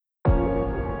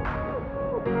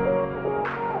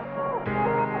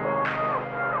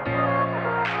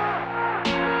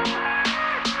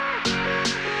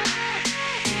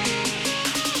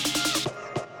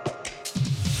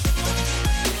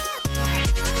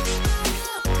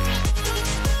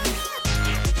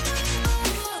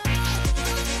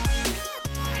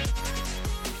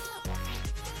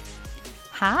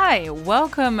Hi,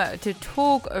 welcome to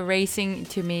Talk Racing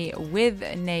to Me with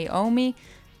Naomi.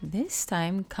 This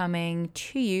time coming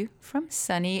to you from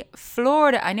sunny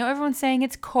Florida. I know everyone's saying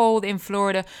it's cold in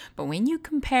Florida, but when you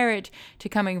compare it to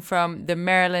coming from the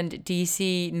Maryland,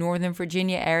 DC, Northern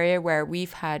Virginia area where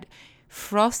we've had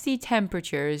frosty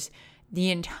temperatures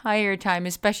the entire time,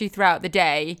 especially throughout the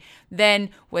day, then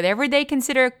whatever they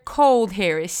consider cold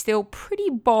here is still pretty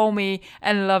balmy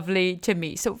and lovely to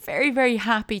me. So very, very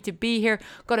happy to be here.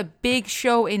 Got a big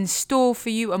show in store for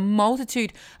you, a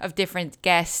multitude of different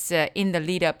guests in the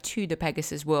lead up to the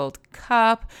Pegasus World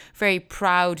Cup. Very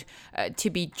proud to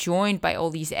be joined by all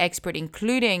these experts,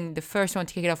 including the first one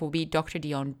to kick it off will be Dr.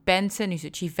 Dion Benson, who's the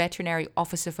Chief Veterinary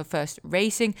Officer for First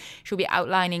Racing. She'll be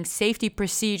outlining safety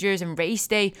procedures and race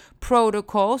day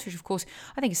protocols, which of course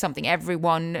I think is something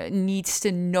everyone needs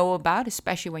to know about,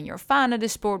 especially when you're a fan of the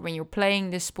sport, when you're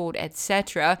playing the sport,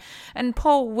 etc. And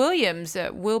Paul Williams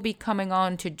will be coming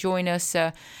on to join us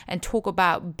and talk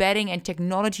about betting and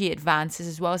technology advances,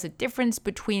 as well as the difference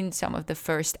between some of the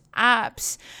first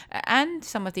apps and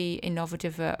some of the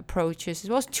innovative approaches, as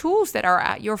well as tools that are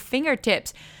at your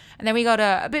fingertips. And then we got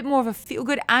a bit more of a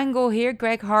feel-good angle here.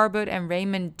 Greg Harbert and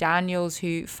Raymond Daniels,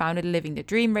 who founded Living the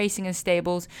Dream Racing and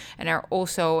Stables and are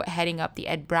also heading up the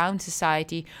Ed Brown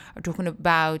Society, are talking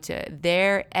about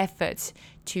their efforts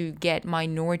to get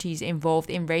minorities involved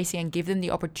in racing and give them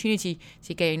the opportunity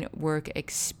to gain work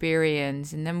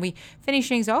experience. And then we finish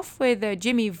things off with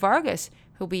Jimmy Vargas,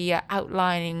 who'll be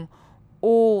outlining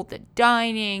all the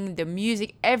dining, the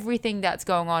music, everything that's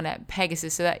going on at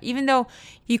Pegasus, so that even though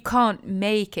you can't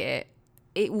make it,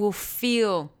 it will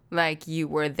feel like you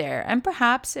were there, and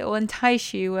perhaps it will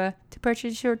entice you to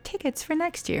purchase your tickets for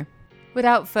next year.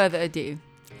 Without further ado,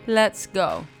 let's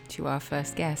go to our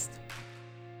first guest.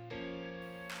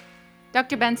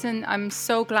 Dr. Benson, I'm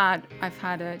so glad I've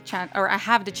had a chance, or I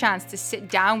have the chance to sit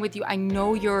down with you. I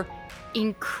know you're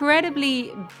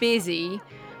incredibly busy.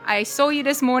 I saw you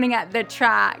this morning at the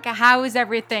track. How is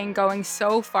everything going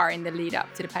so far in the lead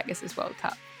up to the Pegasus World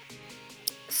Cup?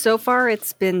 So far,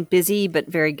 it's been busy, but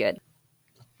very good.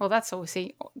 Well, that's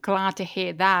obviously glad to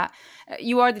hear that.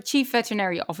 You are the Chief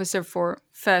Veterinary Officer for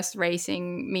First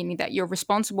Racing, meaning that you're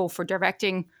responsible for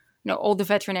directing all the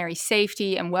veterinary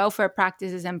safety and welfare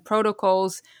practices and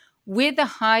protocols. With a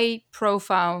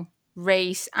high-profile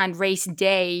race and race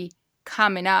day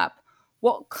coming up,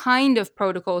 what kind of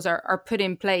protocols are put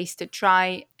in place to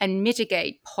try and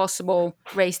mitigate possible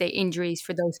race day injuries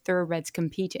for those thoroughbreds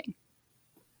competing?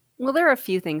 Well, there are a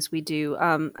few things we do.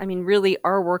 Really,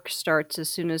 our work starts as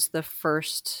soon as the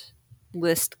first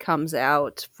list comes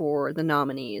out for the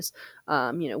nominees.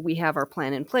 We have our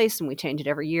plan in place and we change it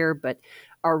every year, but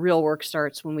our real work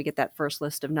starts when we get that first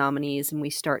list of nominees and we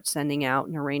start sending out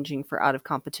and arranging for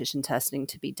out-of-competition testing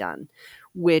to be done,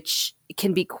 which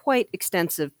can be quite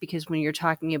extensive because when you're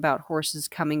talking about horses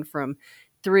coming from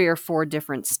 3 or 4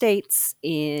 different states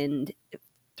and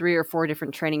 3 or 4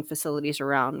 different training facilities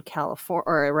around California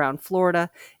or around Florida,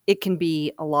 it can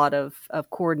be a lot of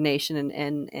coordination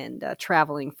and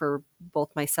traveling for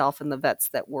both myself and the vets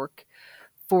that work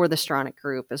for the Stronach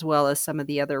Group, as well as some of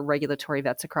the other regulatory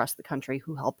vets across the country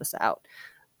who help us out.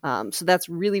 So that's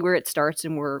really where it starts,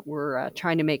 and we're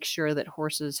trying to make sure that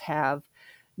horses have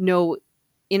no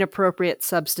inappropriate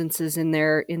substances in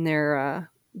their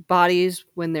bodies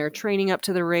when they're training up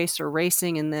to the race or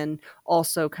racing, and then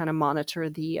also kind of monitor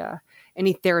the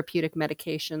any therapeutic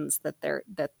medications that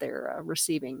they're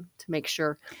receiving to make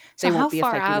sure they won't be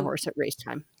affecting the horse at race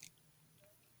time.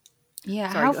 Yeah,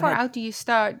 how far out do you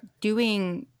start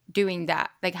doing that?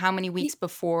 Like how many weeks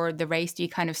before the race do you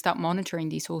kind of start monitoring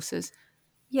these horses?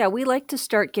 Yeah, we like to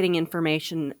start getting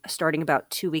information starting about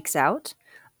 2 weeks out.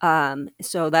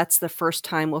 So that's the first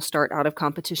time we'll start out of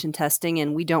competition testing,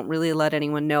 and we don't really let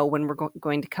anyone know when we're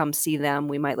going to come see them.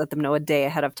 We might let them know a day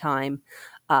ahead of time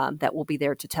that we'll be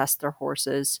there to test their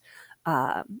horses.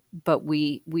 But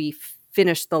we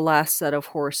finished the last set of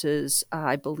horses,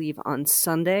 I believe, on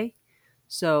Sunday.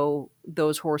 So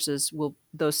those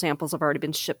samples have already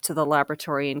been shipped to the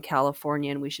laboratory in California,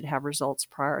 and we should have results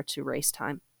prior to race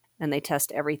time. And they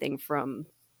test everything from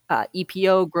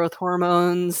EPO, growth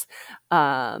hormones,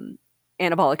 anabolic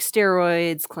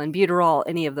steroids, clenbuterol,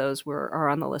 any of those are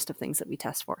on the list of things that we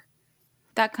test for.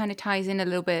 That kind of ties in a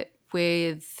little bit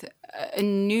with a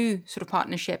new sort of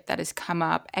partnership that has come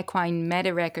up, Equine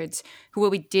Meta Records, who will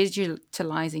be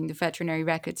digitalizing the veterinary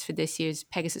records for this year's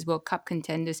Pegasus World Cup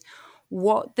contenders.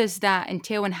 What does that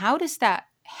entail, and how does that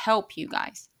help you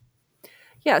guys?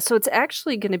 Yeah, so it's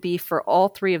actually going to be for all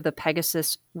 3 of the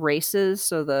Pegasus races,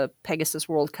 so the Pegasus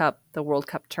World Cup, the World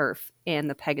Cup Turf, and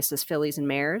the Pegasus Fillies and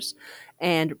Mares.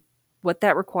 And what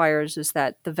that requires is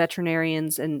that the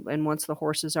veterinarians and once the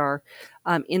horses are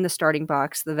in the starting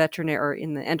box, the veterinary or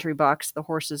in the entry box, the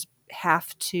horses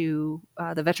have to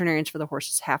the veterinarians for the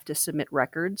horses have to submit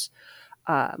records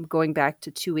going back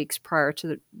to 2 weeks prior to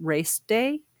the race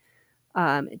day.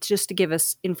 It's just to give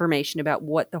us information about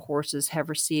what the horses have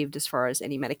received as far as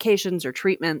any medications or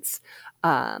treatments.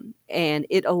 And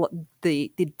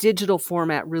the digital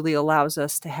format really allows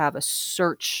us to have a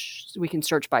search. We can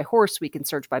search by horse, we can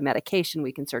search by medication,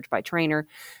 we can search by trainer,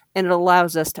 and it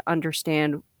allows us to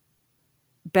understand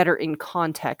better in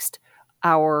context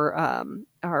our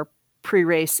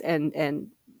pre-race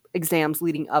and exams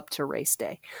leading up to race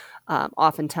day.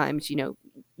 Oftentimes,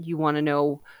 you want to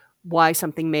know why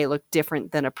something may look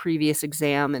different than a previous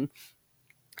exam. And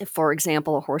if, for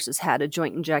example, a horse has had a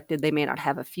joint injected, they may not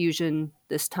have a fusion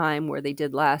this time where they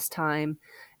did last time.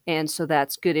 And so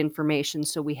that's good information.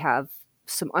 So we have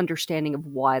some understanding of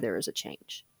why there is a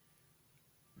change.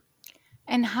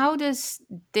 And how does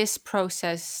this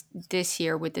process this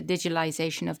year with the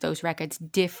digitalization of those records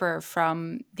differ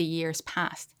from the years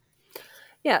past?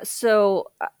 Yeah.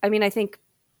 So, I think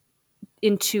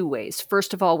in two ways.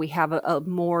 First of all, we have a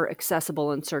more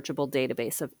accessible and searchable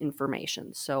database of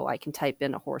information. So I can type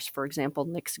in a horse, for example,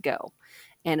 Knicks Go.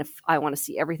 And if I want to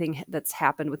see everything that's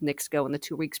happened with Knicks Go in the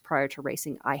 2 weeks prior to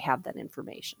racing, I have that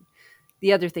information.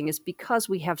 The other thing is because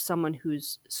we have someone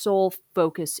whose sole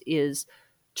focus is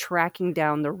tracking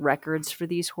down the records for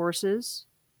these horses,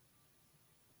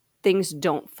 things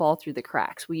don't fall through the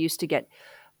cracks. We used to get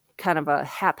kind of a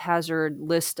haphazard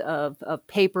list of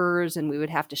papers, and we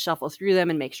would have to shuffle through them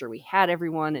and make sure we had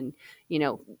everyone. And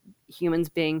humans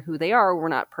being who they are, we're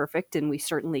not perfect, and we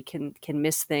certainly can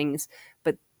miss things.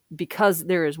 But because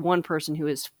there is one person who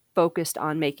is focused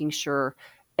on making sure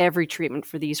every treatment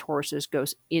for these horses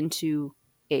goes into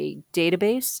a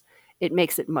database, it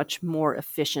makes it much more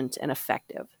efficient and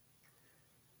effective.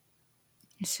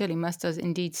 It certainly must does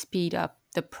indeed speed up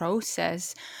the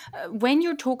process. When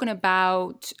you're talking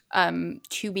about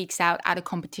 2 weeks out at a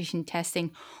competition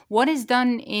testing, what is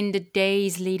done in the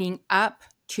days leading up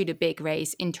to the big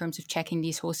race in terms of checking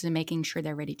these horses and making sure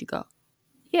they're ready to go?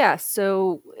 Yeah,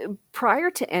 so prior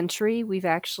to entry, we've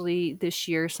actually this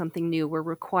year something new. We're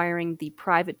requiring the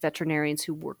private veterinarians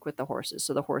who work with the horses.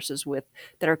 So the horses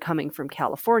that are coming from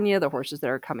California, the horses that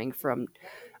are coming from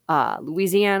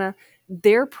Louisiana,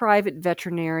 their private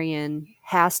veterinarian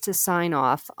has to sign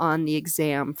off on the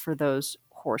exam for those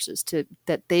horses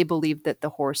that they believe that the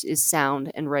horse is sound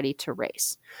and ready to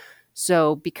race.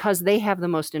 So because they have the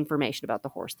most information about the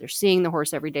horse, they're seeing the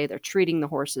horse every day, they're treating the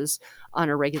horses on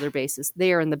a regular basis,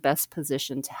 they are in the best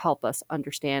position to help us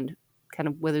understand kind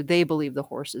of whether they believe the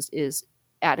horse is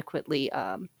adequately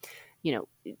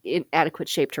in adequate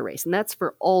shape to race. And that's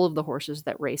for all of the horses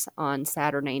that race on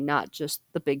Saturday, not just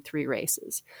the big three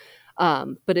races.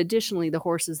 But additionally, the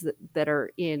horses that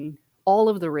are in all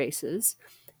of the races,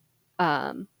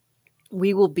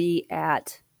 we will be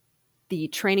at the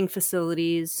training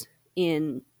facilities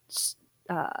in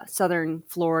southern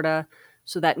Florida.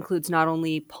 So that includes not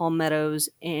only Palm Meadows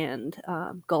and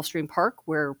Gulfstream Park,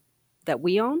 that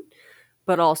we own,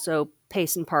 but also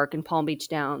Payson Park and Palm Beach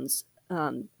Downs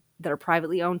that are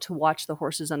privately owned to watch the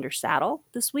horses under saddle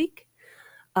this week.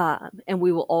 And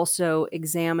we will also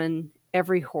examine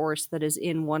every horse that is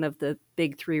in one of the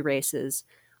big three races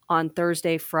on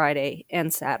Thursday, Friday,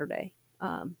 and Saturday.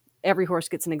 Every horse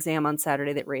gets an exam on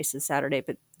Saturday that races Saturday,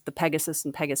 but the Pegasus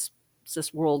and Pegasus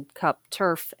World Cup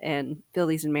Turf and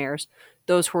fillies and mares,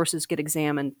 those horses get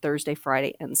examined Thursday,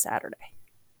 Friday, and Saturday.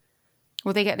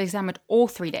 Will they get examined all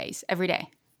 3 days, every day?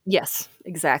 Yes,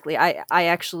 exactly. I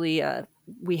actually,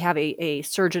 we have a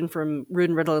surgeon from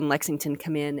Rood & Riddle in Lexington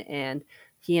come in, and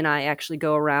he and I actually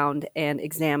go around and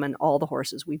examine all the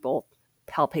horses. We both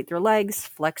palpate their legs,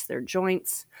 flex their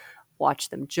joints, watch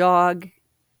them jog.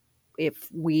 If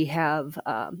we have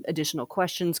additional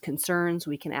questions, concerns,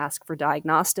 we can ask for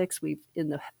diagnostics. We've in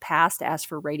the past asked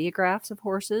for radiographs of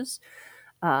horses,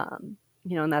 and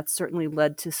that's certainly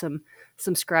led to some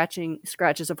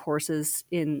scratches of horses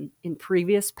in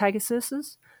previous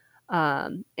Pegasuses.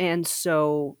 And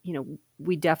so,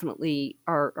 we definitely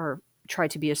are try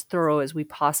to be as thorough as we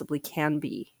possibly can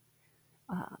be,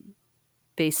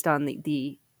 based on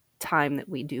the time that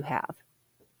we do have.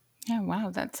 Yeah, wow,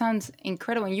 that sounds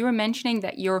incredible. And you were mentioning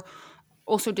that you're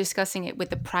also discussing it with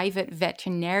the private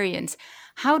veterinarians.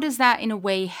 How does that, in a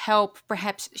way, help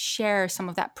perhaps share some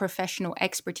of that professional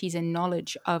expertise and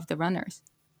knowledge of the runners?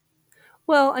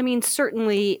 Well,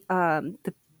 certainly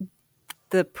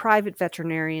the private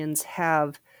veterinarians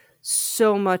have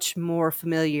so much more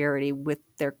familiarity with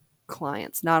their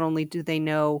clients. Not only do they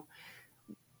know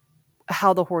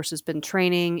how the horse has been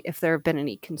training, if there have been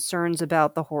any concerns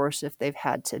about the horse, if they've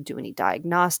had to do any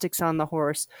diagnostics on the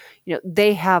horse.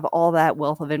 They have all that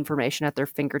wealth of information at their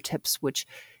fingertips, which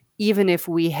even if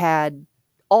we had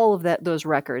all of those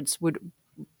records would,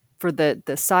 for the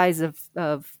size of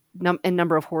and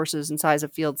number of horses and size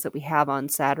of fields that we have on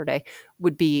Saturday,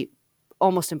 would be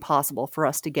almost impossible for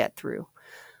us to get through.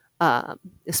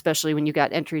 Especially when you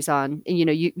got entries on, and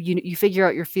you figure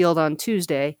out your field on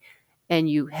Tuesday, and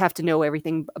you have to know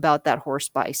everything about that horse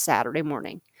by Saturday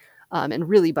morning, and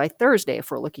really by Thursday if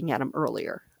we're looking at them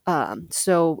earlier.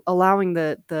 So allowing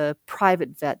the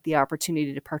private vet the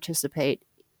opportunity to participate,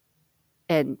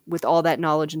 and with all that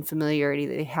knowledge and familiarity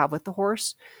that they have with the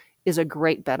horse, is a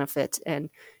great benefit. And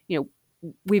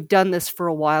we've done this for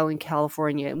a while in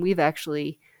California, and we've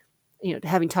actually,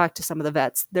 having talked to some of the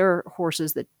vets, there are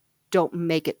horses that don't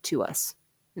make it to us.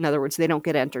 In other words, they don't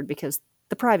get entered because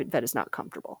the private vet is not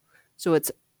comfortable. So it's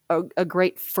a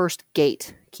great first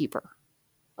gatekeeper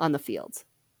on the fields.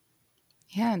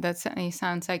 Yeah, that certainly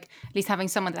sounds like at least having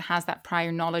someone that has that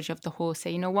prior knowledge of the horse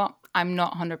say, you know what, I'm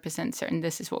not 100% certain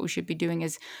this is what we should be doing,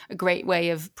 is a great way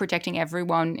of protecting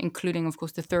everyone, including, of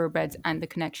course, the thoroughbreds and the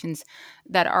connections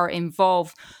that are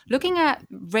involved. Looking at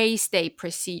race day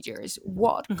procedures,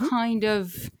 what kind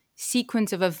of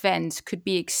sequence of events could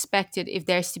be expected if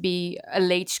there's to be a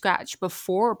late scratch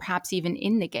before or perhaps even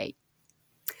in the gate?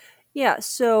 Yeah,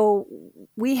 so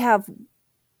we have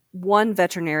one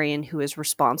veterinarian who is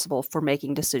responsible for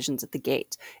making decisions at the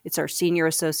gate. It's our senior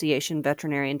association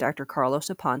veterinarian, Dr. Carlos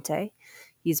Aponte.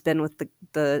 He's been with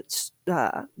the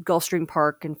Gulfstream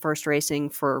Park and First Racing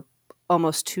for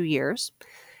almost 2 years.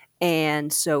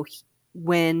 And so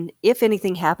if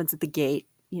anything happens at the gate,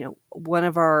 one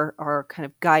of our kind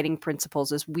of guiding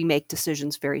principles is we make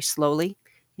decisions very slowly.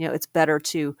 It's better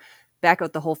to back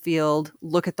out the whole field,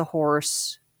 look at the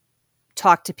horse,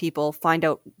 talk to people, find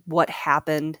out what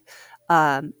happened,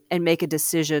 and make a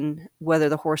decision whether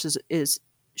the horse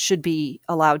should be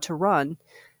allowed to run,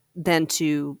 than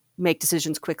to make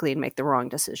decisions quickly and make the wrong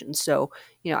decision. So,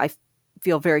 I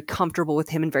feel very comfortable with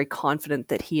him and very confident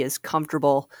that he is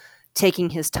comfortable taking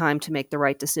his time to make the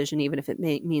right decision, even if it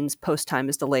means post time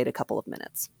is delayed a couple of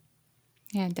minutes.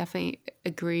 Yeah, definitely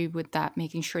agree with that.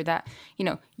 Making sure that,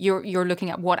 you're looking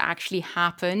at what actually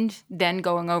happened, then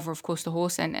going over, of course, the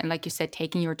horse. And like you said,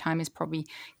 taking your time is probably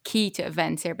key to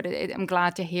events here. But I'm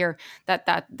glad to hear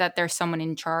that there's someone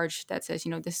in charge that says,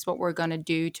 this is what we're going to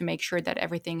do to make sure that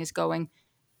everything is going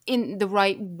in the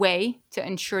right way, to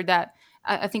ensure that,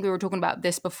 I think we were talking about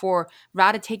this before,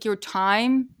 rather take your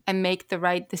time and make the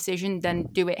right decision than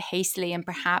do it hastily and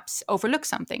perhaps overlook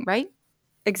something, right?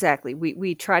 Exactly.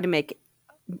 We try to make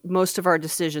most of our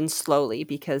decisions slowly,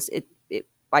 because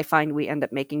I find we end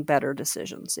up making better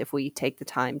decisions if we take the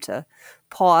time to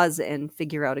pause and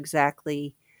figure out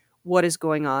exactly what is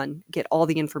going on, get all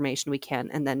the information we can,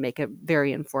 and then make a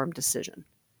very informed decision.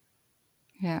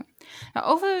 Yeah. Now,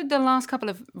 over the last couple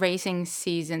of racing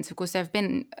seasons, of course, there have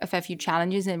been a fair few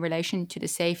challenges in relation to the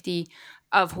safety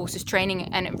of horses training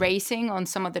and racing on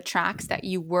some of the tracks that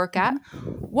you work at.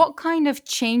 What kind of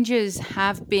changes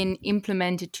have been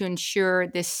implemented to ensure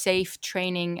this safe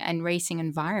training and racing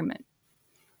environment?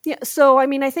 Yeah, so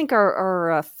I think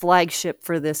our flagship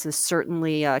for this is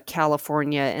certainly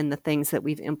California, and the things that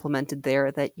we've implemented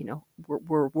there that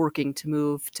we're working to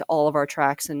move to all of our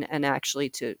tracks, and actually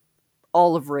to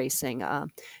all of racing.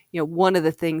 One of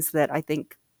the things that I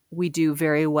think we do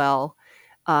very well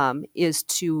is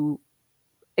to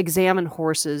examine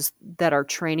horses that are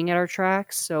training at our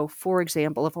tracks. So, for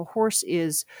example, if a horse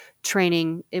is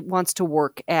training, it wants to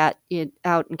work out in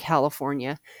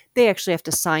California, they actually have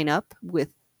to sign up with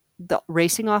the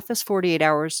racing office 48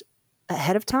 hours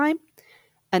ahead of time.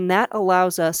 And that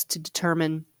allows us to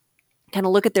determine, kind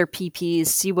of look at their PPs,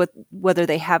 see whether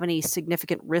they have any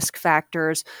significant risk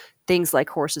factors, things like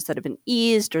horses that have been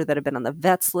eased or that have been on the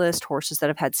vets list, horses that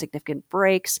have had significant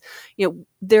breaks.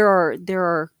 There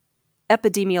are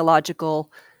epidemiological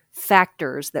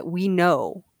factors that we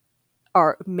know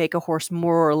make a horse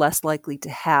more or less likely to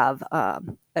have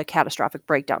a catastrophic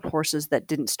breakdown. Horses that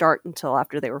didn't start until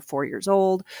after they were 4 years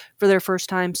old for their first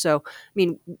time. So,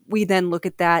 we then look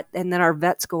at that, and then our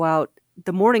vets go out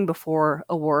the morning before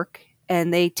a work,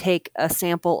 and they take a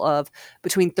sample of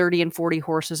between 30 and 40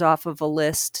 horses off of a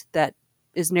list that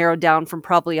is narrowed down from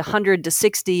probably 100 to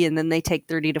 60, and then they take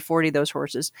 30 to 40 of those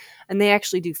horses, and they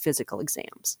actually do physical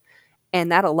exams. And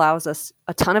that allows us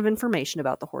a ton of information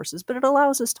about the horses, but it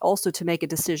allows us also to make a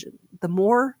decision. The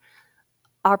more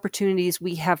opportunities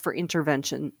we have for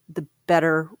intervention, the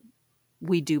better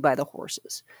we do by the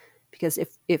horses. because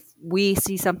if we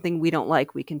see something we don't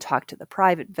like, we can talk to the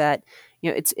private vet.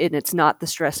 It's not the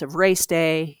stress of race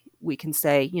day. We can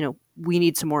say, we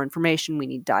need some more information. We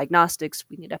need diagnostics.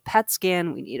 We need a PET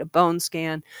scan. We need a bone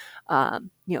scan.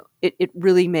 It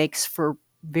really makes for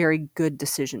very good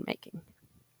decision making.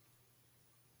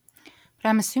 But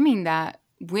I'm assuming that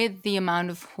with the amount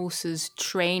of horses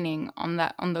training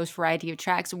on those variety of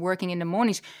tracks, working in the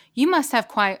mornings, you must have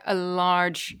quite a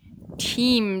large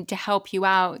team to help you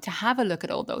out to have a look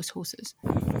at all those horses.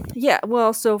 Yeah,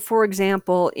 well, so for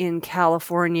example, in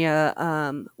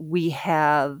California, we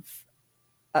have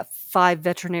 5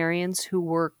 veterinarians who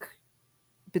work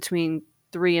between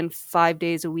 3 and 5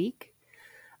 days a week.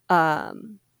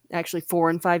 Actually 4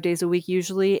 and 5 days a week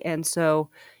usually. And so,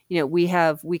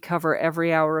 we cover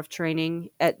every hour of training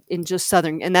in just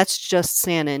Southern, and that's just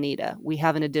Santa Anita. We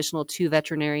have an additional 2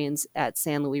 veterinarians at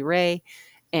San Luis Rey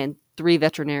and 3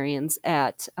 veterinarians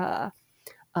at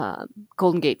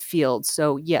Golden Gate Field.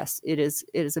 So yes, it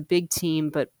is a big team,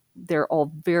 but they're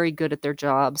all very good at their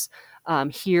jobs.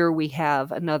 Here we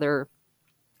have another,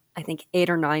 I think, 8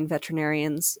 or 9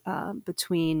 veterinarians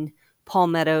between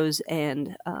Palmettos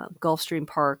and Gulfstream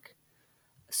Park.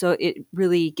 So it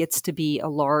really gets to be a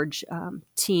large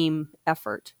team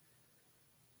effort.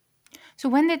 So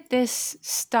when did this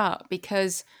start?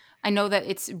 Because I know that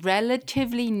it's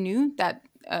relatively new that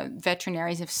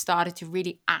veterinarians have started to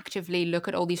really actively look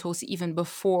at all these horses even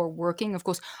before working. Of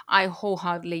course, I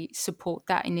wholeheartedly support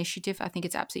that initiative. I think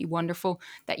it's absolutely wonderful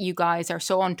that you guys are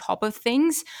so on top of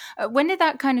things. When did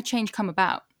that kind of change come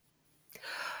about?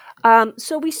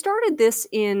 So we started this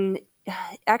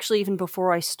actually even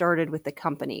before I started with the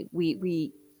company.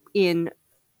 We in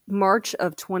March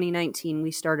of 2019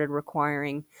 we started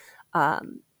requiring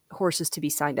horses to be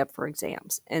signed up for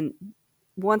exams. And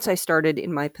once I started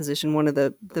in my position, one of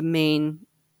the main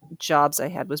jobs I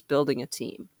had was building a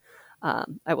team.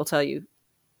 I will tell you,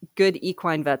 good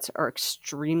equine vets are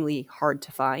extremely hard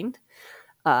to find.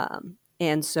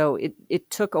 And so it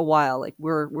took a while. Like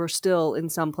we're still in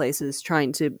some places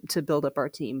trying to build up our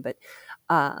team. But,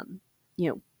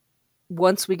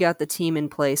 once we got the team in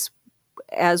place,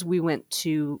 as we went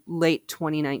to late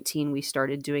 2019, we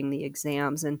started doing the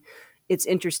exams. And it's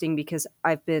interesting because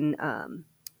I've been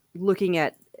looking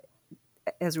at,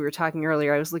 as we were talking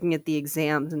earlier, I was looking at the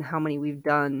exams and how many we've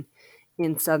done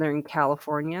in Southern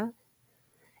California.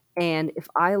 And if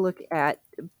I look at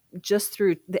just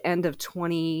through the end of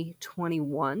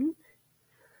 2021,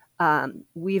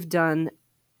 we've done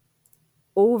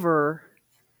over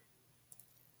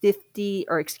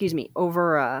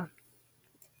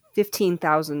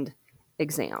 15,000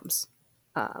 exams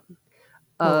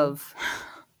of,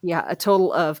 a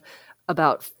total of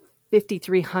about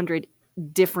 5,300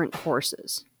 different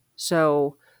horses.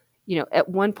 So, at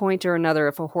one point or another,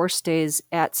 if a horse stays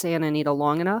at Santa Anita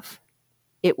long enough,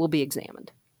 it will be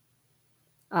examined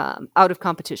out of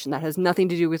competition. That has nothing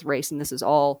to do with racing. This is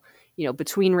all,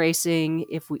 between racing.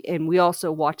 We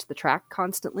also watch the track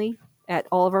constantly at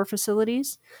all of our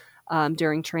facilities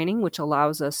during training, which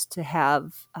allows us to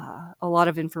have a lot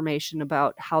of information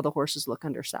about how the horses look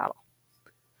under saddle.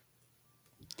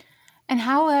 And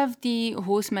how have the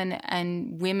horsemen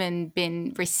and women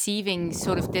been receiving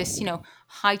sort of this,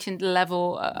 heightened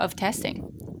level of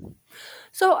testing?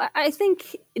 So I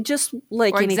think just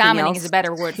like or anything examining else, is a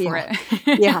better word for it.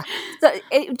 yeah. So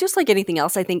just like anything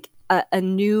else, I think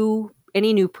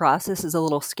any new process is a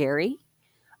little scary.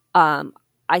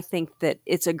 I think that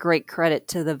it's a great credit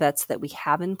to the vets that we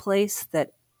have in place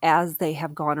that as they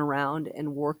have gone around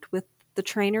and worked with the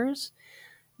trainers,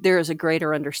 there is a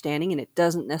greater understanding. And it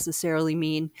doesn't necessarily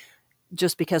mean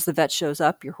just because the vet shows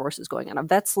up, your horse is going on a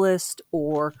vet's list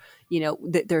or,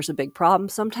 there's a big problem.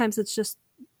 Sometimes it's just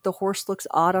the horse looks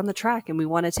odd on the track and we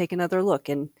want to take another look.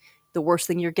 And the worst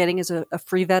thing you're getting is a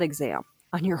free vet exam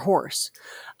on your horse.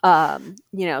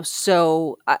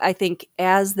 So I think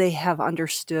as they have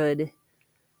understood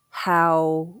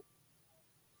how,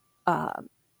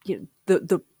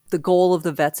 the goal of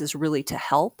the vets is really to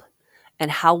help and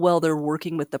how well they're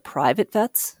working with the private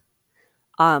vets,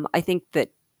 I think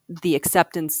that the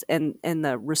acceptance and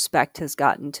the respect has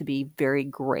gotten to be very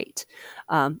great.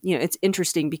 It's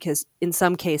interesting because in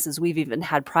some cases we've even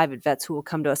had private vets who will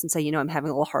come to us and say, I'm having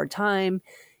a little hard time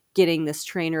getting this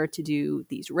trainer to do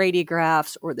these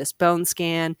radiographs or this bone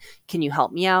scan. Can you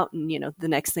help me out? And, the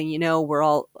next thing you know, we're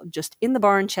all just in the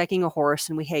barn checking a horse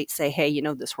and we say, hey,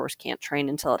 this horse can't train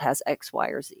until it has X, Y,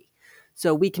 or Z.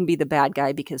 So we can be the bad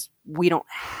guy because we don't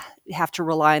have to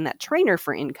rely on that trainer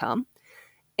for income.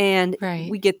 And right.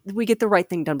 we get the right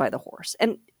thing done by the horse.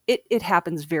 And it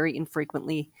happens very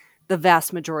infrequently. The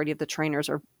vast majority of the trainers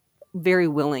are very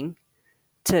willing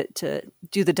to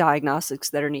do the diagnostics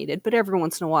that are needed. But every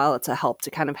once in a while, it's a help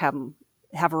to kind of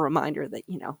have a reminder that,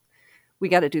 we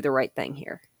got to do the right thing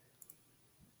here.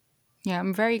 Yeah,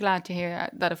 I'm very glad to hear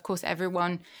that. Of course,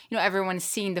 everyone's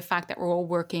seen the fact that we're all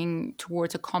working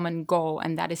towards a common goal,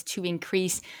 and that is to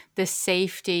increase the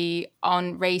safety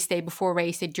on race day, before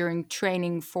race day, during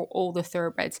training for all the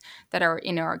thoroughbreds that are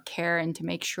in our care, and to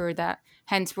make sure that,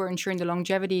 hence, we're ensuring the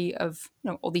longevity of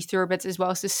all these thoroughbreds as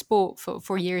well as the sport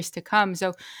for years to come.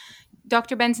 So,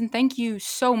 Dr. Benson, thank you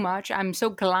so much. I'm so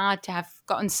glad to have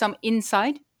gotten some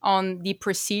insight on the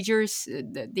procedures,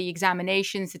 the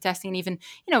examinations, the testing, and even,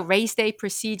 race day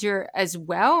procedure as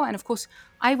well. And of course,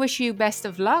 I wish you best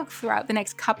of luck throughout the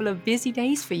next couple of busy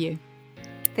days for you.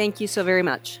 Thank you so very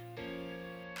much.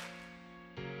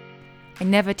 I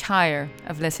never tire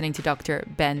of listening to Dr.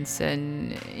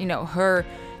 Benson. Her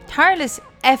tireless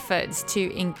efforts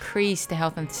to increase the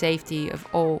health and safety of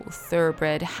all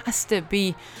thoroughbred has to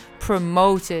be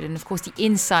promoted, and of course the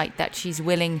insight that she's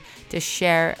willing to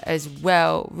share as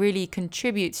well really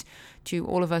contributes to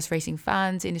all of us racing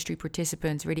fans, industry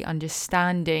participants, really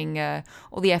understanding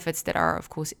all the efforts that are of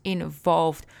course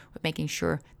involved with making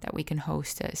sure that we can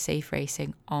host safe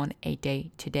racing on a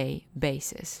day-to-day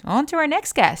basis. On to our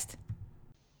next guest.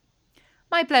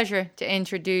 My pleasure to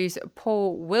introduce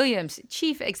Paul Williams,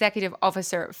 Chief Executive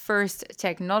Officer, First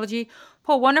Technology.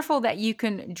 Paul, wonderful that you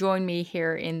can join me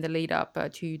here in the lead up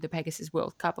to the Pegasus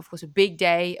World Cup. Of course, a big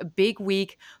day, a big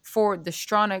week for the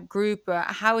Stronach Group.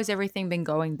 How has everything been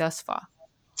going thus far?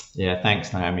 Yeah,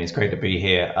 thanks, Naomi. It's great to be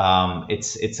here.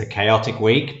 It's a chaotic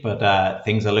week, but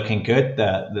things are looking good.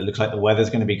 It looks like the weather's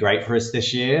going to be great for us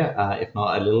this year, if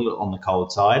not a little on the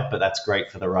cold side, but that's great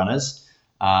for the runners.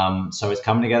 So it's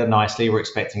coming together nicely. We're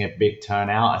expecting a big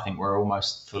turnout. I think we're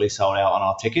almost fully sold out on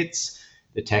our tickets.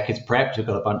 The tech is prepped. We've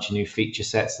got a bunch of new feature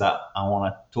sets that I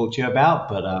want to talk to you about,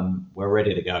 but we're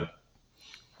ready to go.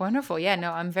 Wonderful. Yeah,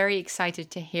 no, I'm very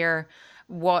excited to hear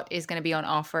what is going to be on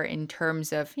offer in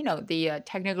terms of, the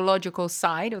technological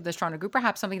side of the Stronach Group,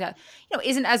 perhaps something that,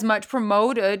 isn't as much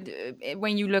promoted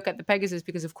when you look at the Pegasus,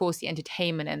 because of course the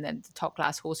entertainment and the top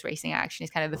class horse racing action is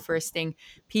kind of the first thing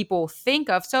people think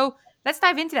of. So let's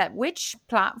dive into that. Which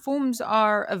platforms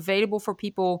are available for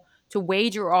people to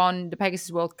wager on the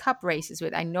Pegasus World Cup races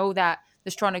with? I know that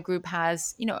the Stronach Group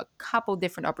has, a couple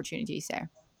different opportunities there.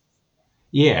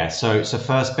 Yeah, so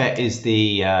First Bet is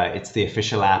it's the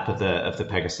official app of the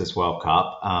Pegasus World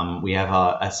Cup. We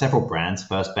have several brands: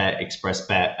 First Bet, Express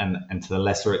Bet, and to the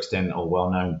lesser extent or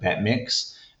well-known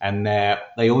BetMix, and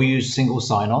they all use single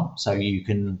sign-on, so you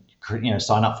can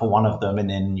sign up for one of them, and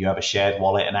then you have a shared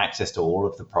wallet and access to all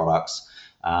of the products.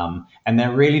 And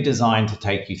they're really designed to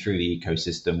take you through the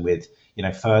ecosystem, with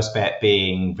First Bet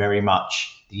being very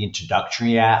much the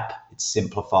introductory app. It's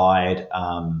simplified.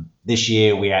 This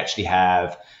year we actually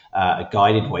have a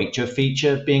guided wager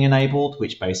feature being enabled,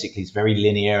 which basically is very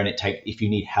linear, and if you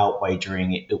need help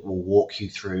wagering, it will walk you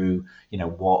through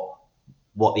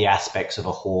what the aspects of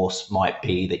a horse might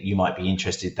be that you might be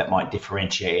interested, that might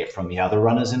differentiate it from the other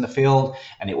runners in the field,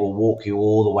 and it will walk you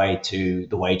all the way to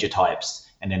the wager types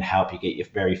and then help you get your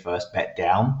very first bet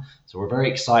down. So we're very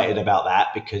excited about that,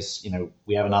 because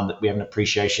we have an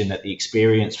appreciation that the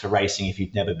experience for racing, if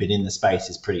you've never been in the space,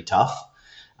 is pretty tough.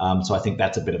 So I think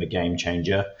that's a bit of a game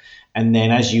changer. And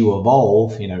then as you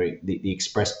evolve, the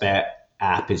Express Bet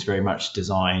app is very much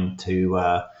designed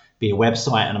to be a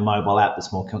website and a mobile app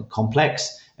that's more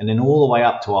complex, and then all the way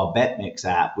up to our BetMix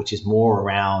app, which is more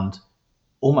around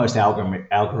almost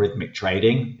algorithmic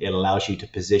trading. It allows you to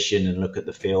position and look at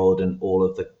the field and all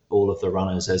of the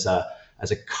runners as a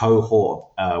cohort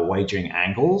wagering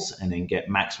angles, and then get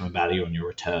maximum value on your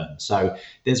return. So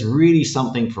there's really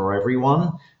something for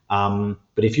everyone.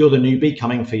 But if you're the newbie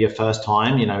coming for your first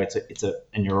time,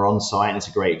 and you're on site and it's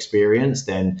a great experience,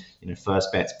 then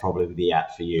First Bet's probably the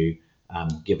app for you,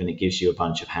 given it gives you a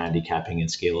bunch of handicapping and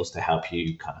skills to help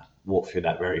you kind of walk through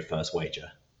that very first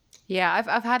wager. Yeah,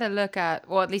 I've had a look at,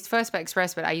 well, at least First Bet,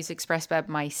 Express Bet. I use Express Bet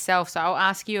myself. So I'll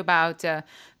ask you about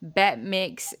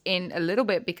BetMix in a little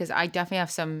bit, because I definitely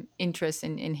have some interest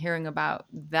in hearing about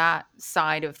that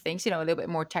side of things, a little bit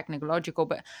more technological.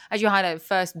 But as you highlighted,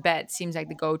 First Bet seems like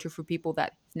the go-to for people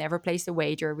that never placed a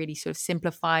wager, really sort of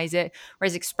simplifies it.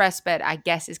 Whereas Express Bet, I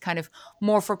guess, is kind of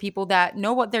more for people that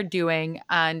know what they're doing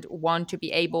and want to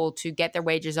be able to get their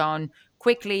wagers on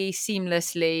quickly,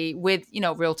 seamlessly, with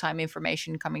real-time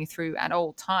information coming through at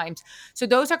all times. So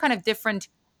those are kind of different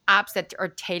apps that are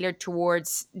tailored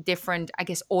towards different, I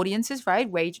guess, audiences, right?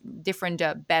 Different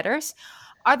bettors.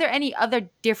 Are there any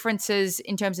other differences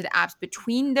in terms of the apps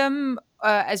between them?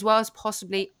 as well as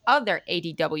possibly other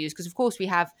ADWs? Because of course we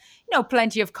have,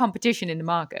 plenty of competition in the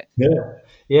market. Yeah,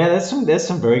 yeah. There's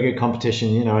some very good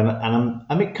competition, and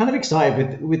I'm kind of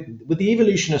excited with the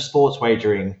evolution of sports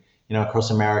wagering,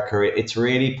 across America. It's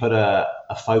really put a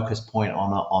focus point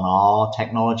on our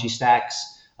technology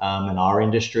stacks, and our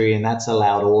industry, and that's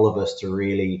allowed all of us to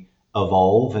really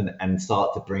evolve and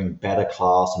start to bring better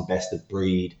class and best of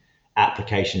breed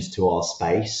applications to our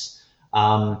space.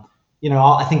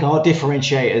 I think our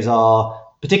differentiators are,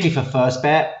 particularly for first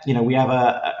bet, we have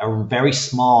a very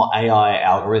smart AI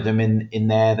algorithm in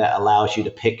there that allows you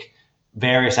to pick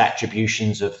various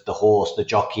attributions of the horse, the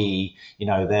jockey,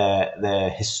 their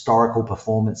historical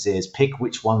performances, pick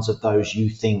which ones of those you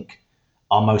think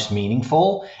are most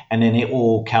meaningful, and then it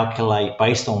will calculate,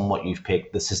 based on what you've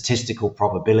picked, the statistical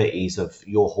probabilities of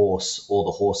your horse or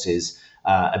the horse's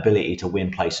ability to win,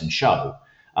 place, and show.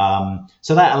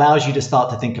 So that allows you to start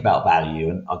to think about value.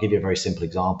 And I'll give you a very simple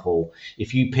example.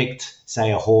 If you picked,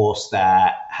 say, a horse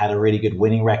that had a really good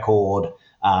winning record,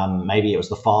 maybe it was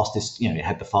the fastest, it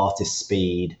had the fastest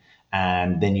speed,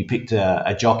 and then you picked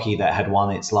a jockey that had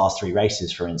won its last 3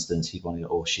 races, for instance, he won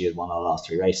or she had won our last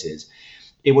 3 races,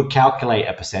 it would calculate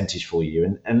a percentage for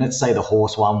you. And let's say the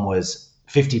horse one was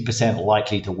 50%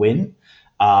 likely to win,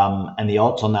 and the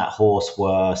odds on that horse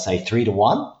were, say,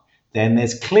 3-1, then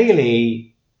there's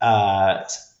clearly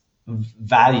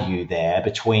value there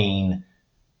between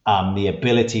the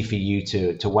ability for you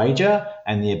to wager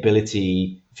and the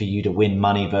ability for you to win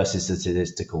money versus the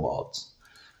statistical odds.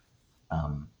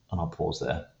 And I'll pause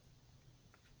there.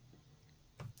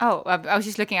 Oh, I was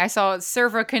just looking. I saw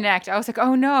Server Connect. I was like,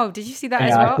 oh no, did you see that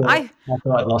as well? I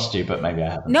thought I'd lost you, but maybe I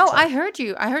haven't. No, I heard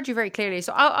you. I heard you very clearly.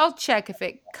 So I'll check if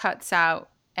it cuts out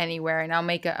anywhere, and I'll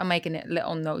make a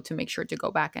little note to make sure to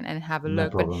go back and have a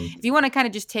look. But if you want to kind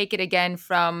of just take it again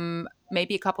from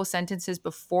maybe a couple sentences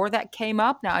before that came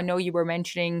up. Now I know you were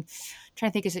mentioning,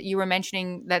 you were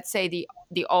mentioning, let's say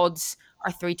the odds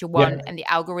are 3-1, and the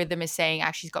algorithm is saying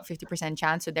actually it's got 50%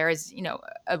 chance. So there is,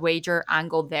 a wager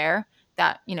angle there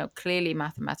that, clearly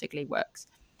mathematically works.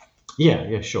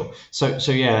 Yeah, sure.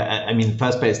 So yeah, I mean,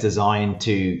 first bet is designed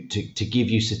to give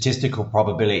you statistical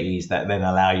probabilities that then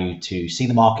allow you to see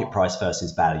the market price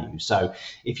versus value. So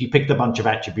if you picked a bunch of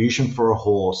attribution for a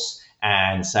horse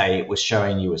and say it was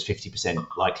showing you as 50%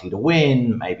 likely to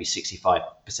win, maybe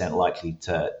 65% likely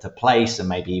to place, and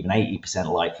maybe even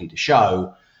 80% likely to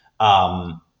show,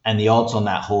 and the odds on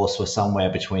that horse were somewhere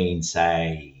between,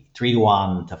 say,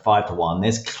 3-1 to 5-1,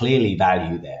 there's clearly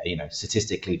value there,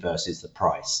 statistically versus the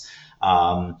price.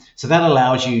 So that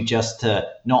allows you just to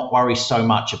not worry so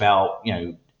much about,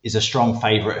 is a strong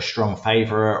favorite,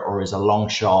 or is a long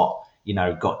shot,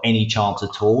 got any chance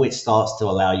at all? It starts to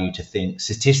allow you to think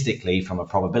statistically from a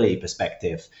probability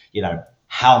perspective,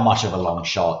 how much of a long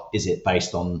shot is it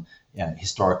based on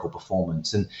historical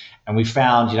performance? And we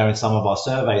found, in some of our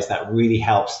surveys that really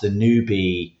helps the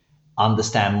newbie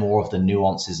understand more of the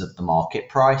nuances of the market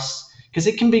price, because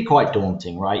it can be quite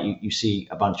daunting, right? You see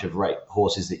a bunch of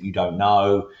horses that you don't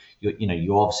know.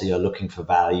 You obviously are looking for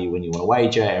value when you want to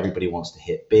wager. Everybody wants to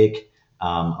hit big,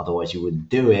 otherwise you wouldn't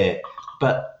do it.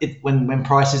 But when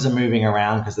prices are moving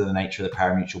around because of the nature of the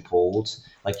parimutuel pools,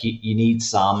 like you need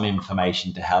some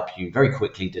information to help you very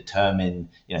quickly determine,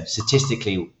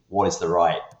 statistically what is the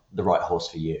right horse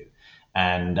for you.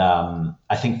 And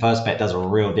I think First Bet does a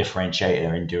real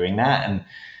differentiator in doing that. And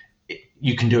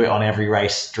you can do it on every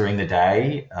race during the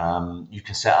day. You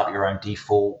can set up your own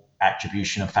default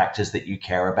attribution of factors that you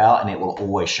care about, and it will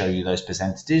always show you those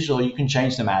percentages, or you can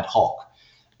change them ad hoc.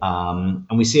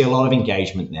 And we see a lot of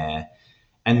engagement there.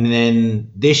 And then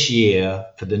this year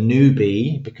for the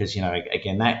newbie, because,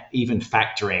 again, that even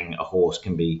factoring a horse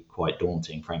can be quite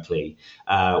daunting, frankly.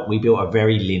 We built a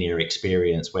very linear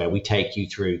experience where we take you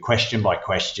through question by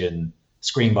question,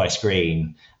 screen by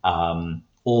screen,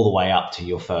 all the way up to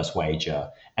your first wager.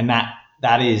 And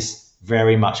that is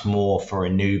very much more for a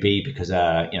newbie, because,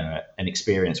 an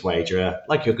experienced wagerer,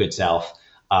 like your good self,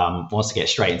 wants to get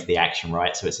straight into the action,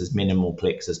 right? So it's as minimal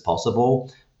clicks as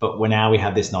possible. But now we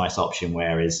have this nice option,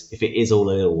 whereas if it is all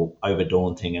a little over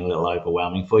daunting and a little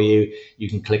overwhelming for you, you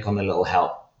can click on the little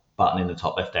help button in the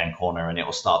top left-hand corner, and it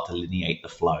will start to lineate the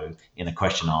flow in a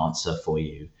question answer for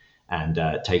you and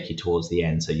take you towards the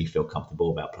end so you feel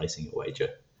comfortable about placing your wager.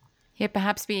 Yeah,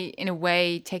 perhaps be, in a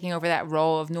way, taking over that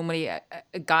role of normally a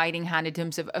guiding hand in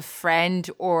terms of a friend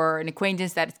or an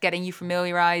acquaintance that's getting you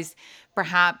familiarized.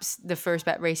 Perhaps the First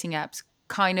Bet racing apps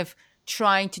kind of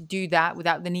trying to do that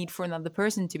without the need for another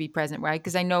person to be present, right?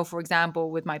 Because I know, for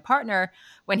example, with my partner,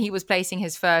 when he was placing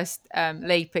his first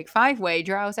late pick 5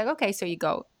 wager, I was like, okay, so you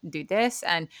go do this.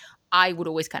 And I would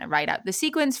always kind of write out the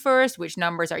sequence first. Which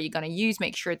numbers are you going to use?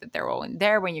 Make sure that they're all in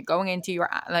there when you're going into your,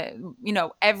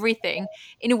 everything.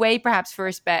 In a way, perhaps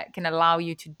First Bet can allow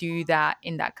you to do that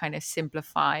in that kind of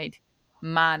simplified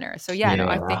manner. So yeah, no,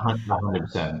 Yeah, I think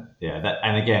 100%. Yeah, that,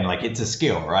 and again, like it's a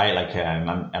skill, right? Like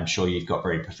I'm sure you've got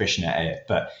very proficient at it,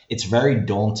 but it's very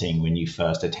daunting when you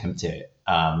first attempt it.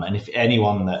 And if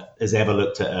anyone that has ever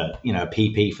looked at a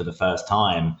PP for the first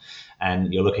time,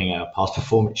 and you're looking at a past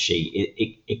performance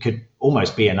sheet, it could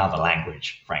almost be another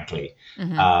language, frankly.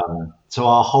 So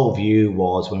our whole view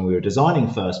was when we were designing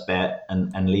First Bet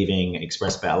and leaving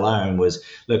Express Bet alone was,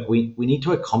 look, we need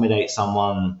to accommodate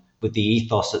someone with the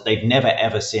ethos that they've never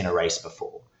ever seen a race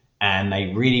before, and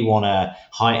they really want to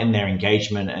heighten their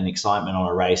engagement and excitement on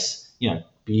a race,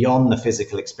 beyond the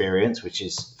physical experience, which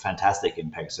is fantastic in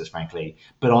Pegasus, frankly,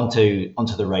 but onto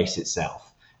the race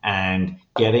itself, and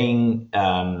getting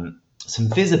some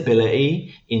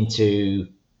visibility into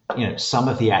some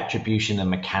of the attribution and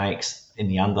mechanics in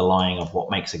the underlying of what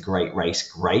makes a great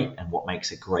race great and what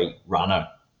makes a great runner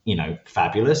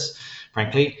fabulous,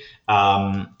 frankly.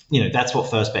 That's what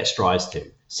First Bet strives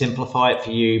to. Simplify it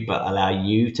for you, but allow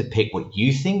you to pick what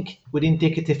you think would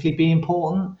indicatively be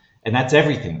important. And that's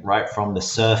everything, right? From the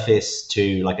surface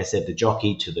to, like I said, the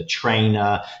jockey, to the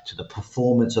trainer, to the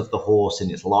performance of the horse in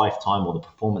its lifetime, or the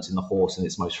performance in the horse in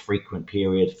its most frequent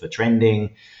period for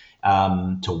trending,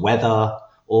 to weather,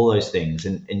 all those things.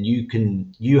 And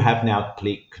you have now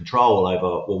complete control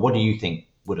over, well, what do you think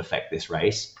would affect this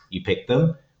race? You pick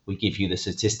them. We give you the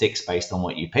statistics based on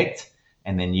what you picked,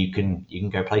 and then you can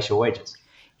go place your wagers.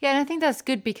 Yeah, and I think that's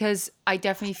good, because I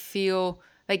definitely feel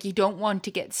like you don't want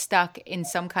to get stuck in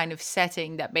some kind of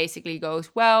setting that basically goes,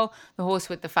 well, the horse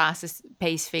with the fastest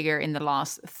pace figure in the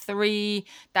last 3,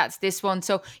 that's this one.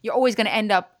 So you're always going to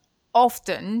end up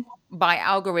often by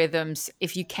algorithms,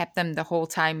 if you kept them the whole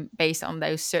time based on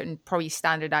those certain probably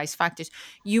standardized factors,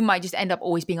 you might just end up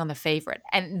always being on the favorite.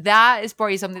 And that is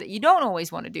probably something that you don't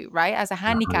always want to do, right? As a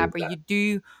handicapper, you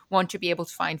do want to be able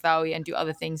to find value and do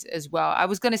other things as well. I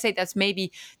was going to say that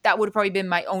would have probably been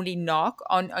my only knock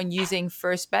on using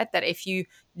First Bet, that if you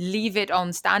leave it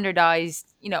on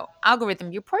standardized,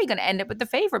 algorithm, you're probably going to end up with the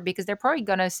favorite, because they're probably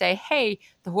going to say, hey,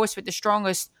 the horse with the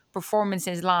strongest performance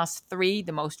in his last 3,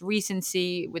 the most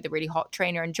recency, with a really hot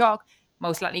trainer and jock,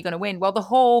 most likely going to win. Well, the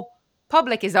whole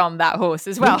public is on that horse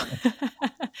as well.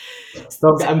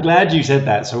 So I'm glad you said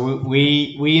that. So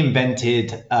we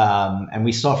invented, and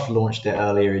we soft launched it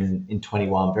earlier in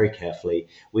 21 very carefully.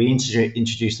 We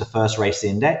introduced the first race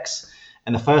index,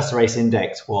 and the first race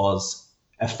index was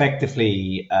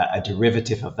effectively a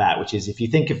derivative of that, which is, if you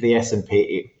think of the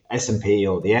S&P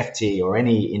or the FT or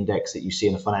any index that you see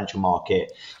in the financial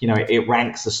market, it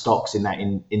ranks the stocks in that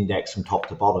index from top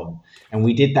to bottom. And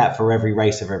we did that for every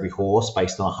race of every horse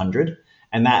based on 100.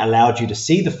 And that allowed you to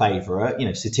see the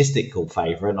favorite, statistical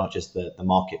favorite, not just the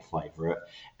market favorite,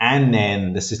 and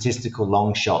then the statistical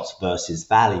long shots versus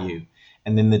value.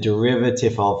 And then the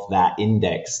derivative of that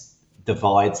index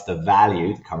divides the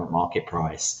value, the current market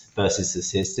price, versus the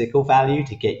statistical value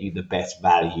to get you the best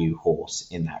value horse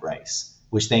in that race,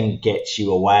 which then gets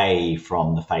you away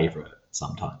from the favorite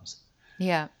sometimes.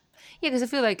 Yeah. Yeah, because I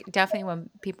feel like definitely when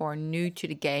people are new to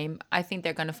the game, I think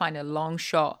they're going to find a long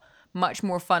shot much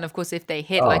more fun, of course, if they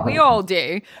hit, like we all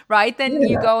do, right? Then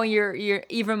you go and your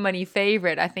even money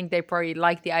favorite. I think they probably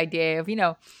like the idea of,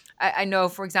 I know,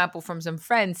 for example, from some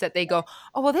friends that they go,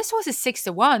 oh, well, this horse is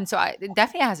 6-1, so it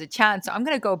definitely has a chance. So I'm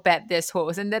going to go bet this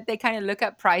horse. And that they kind of look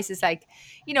at prices like,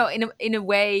 in a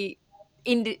way,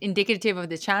 indicative of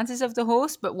the chances of the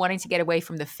horse, but wanting to get away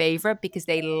from the favorite because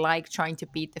they like trying to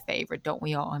beat the favorite, don't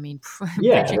we all? I mean,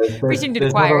 preaching to the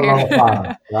choir here.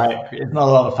 Fun, right? It's not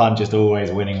a lot of fun just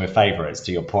always winning with favorites,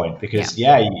 to your point, because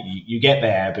you get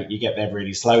there, but you get there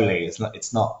really slowly.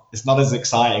 It's not as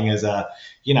exciting as a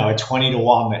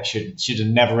 20-1 that should have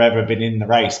never ever been in the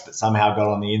race, but somehow got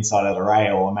on the inside of the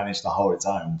rail and managed to hold its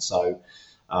own. So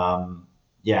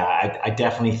I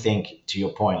definitely think, to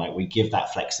your point, like we give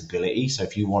that flexibility. So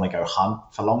if you want to go hunt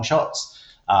for long shots,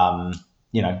 and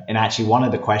actually one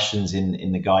of the questions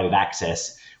in the guided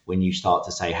access, when you start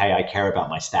to say, hey, I care about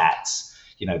my stats,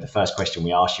 the first question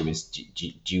we ask you is,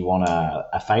 do you want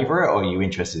a favorite, or are you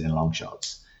interested in long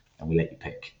shots? And we let you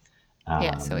pick.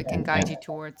 So it can guide you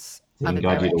towards other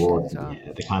towards well.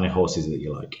 The kind of horses that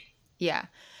you like. Yeah.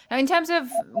 Now, in terms of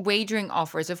wagering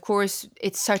offers, of course,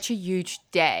 it's such a huge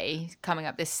day coming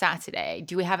up this Saturday.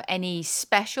 Do we have any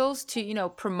specials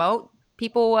to, promote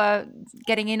people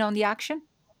getting in on the action?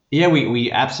 Yeah, we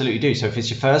absolutely do. So if it's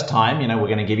your first time, we're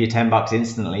going to give you $10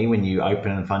 instantly when you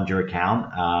open and fund your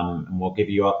account, and we'll give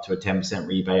you up to a 10%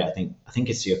 rebate. I think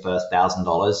it's your first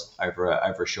 $1,000 over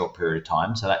a short period of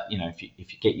time. So that if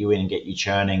you get you in and get you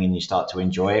churning and you start to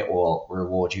enjoy it, we'll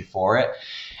reward you for it.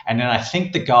 And then I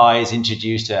think the guys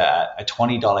introduced a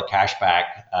 $20 cashback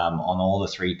on all the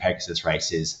 3 Pegasus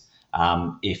races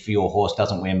if your horse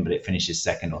doesn't win but it finishes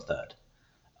second or third.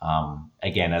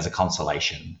 Again, as a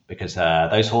consolation, because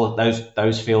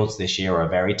those fields this year are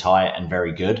very tight and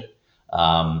very good.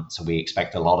 So we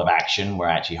expect a lot of action. We're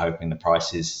actually hoping the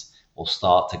prices will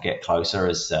start to get closer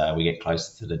as we get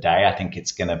closer to the day. I think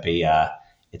it's going to be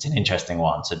it's an interesting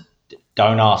one. So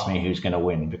don't ask me who's going to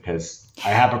win, because I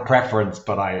have a preference,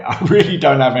 but I really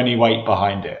don't have any weight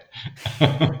behind it.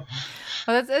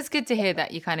 Well, that's good to hear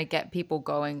that you kind of get people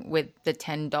going with the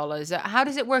 $10. How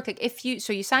does it work? Like you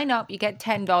sign up, you get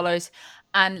 $10,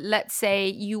 and let's say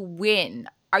you win.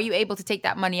 Are you able to take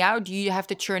that money out? Or do you have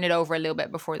to churn it over a little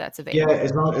bit before that's available? Yeah,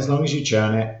 as long as you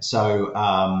churn it. So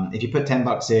if you put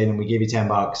 $10 in and we give you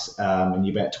 $10 and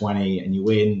you bet 20 and you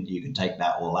win, you can take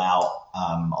that all out.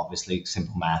 Obviously,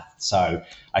 simple math. So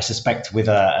I suspect with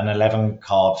an 11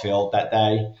 card field that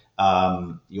day,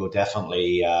 you'll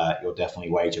definitely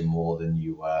wager more than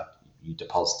you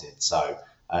deposited. So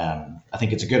I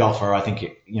think it's a good offer. I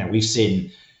think we've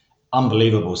seen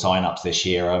unbelievable signups this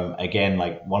year. Again,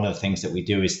 like one of the things that we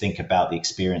do is think about the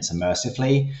experience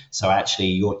immersively. So actually,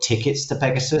 your tickets to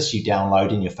Pegasus you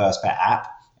download in your First Bet app,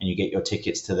 and you get your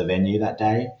tickets to the venue that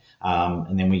day.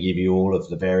 And then we give you all of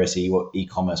the various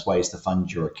e-commerce ways to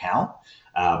fund your account.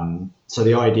 So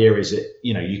the idea is that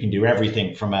you can do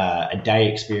everything from a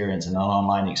day experience and an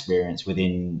online experience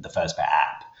within the First Bet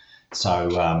app.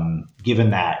 So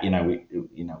given that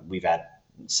we've had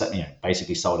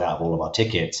basically sold out of all of our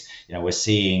tickets, we're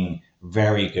seeing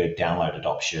very good download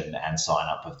adoption and sign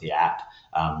up of the app.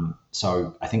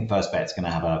 So I think First Bet's going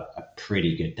to have a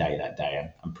pretty good day that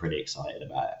day. I'm pretty excited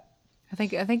about it. I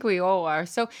think we all are.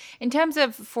 So in terms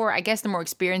of, for I guess the more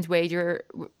experienced wager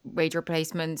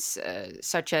placements,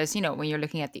 such as when you're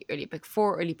looking at the early pick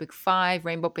 4, early pick 5,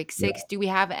 rainbow pick 6, do we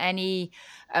have any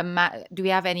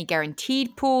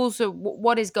guaranteed pools? Or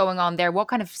what is going on there? What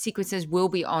kind of sequences will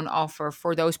be on offer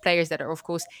for those players that are of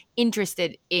course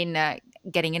interested in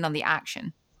getting in on the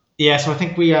action? Yeah, so I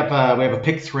think we have a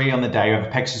pick 3 on the day. We have a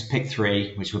Pegasus pick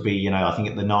 3, which would be I think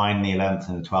at the 9, the 11th,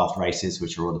 and the 12th races,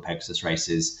 which are all the Pegasus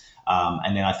races.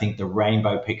 And then I think the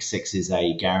rainbow pick 6 is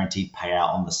a guaranteed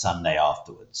payout on the Sunday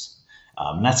afterwards.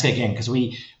 And that's again because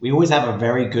we always have a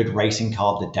very good racing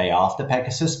card the day after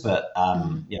Pegasus, but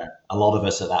a lot of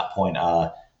us at that point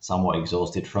are somewhat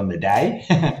exhausted from the day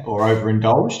or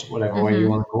overindulged, whatever way you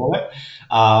want to call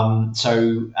it.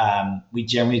 So we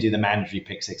generally do the mandatory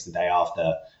pick 6 the day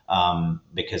after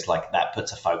because that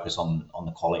puts a focus on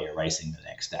the quality of racing the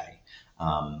next day.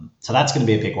 So that's going to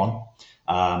be a big one.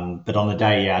 But on the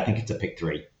day, I think it's a pick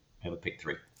 3. We have a pick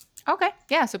 3. Okay,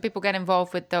 yeah, so people get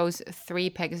involved with those 3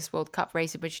 Pegasus World Cup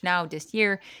races, which now this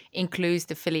year includes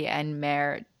the filly and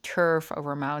mare turf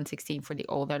over mile and 16 for the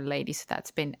older ladies. So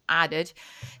that's been added.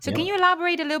 So Can you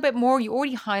elaborate a little bit more? You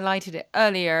already highlighted it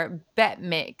earlier.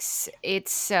 BetMix,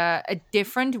 it's a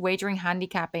different wagering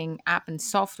handicapping app and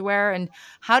software. And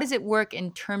how does it work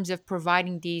in terms of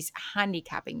providing these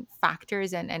handicapping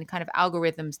factors and kind of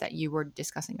algorithms that you were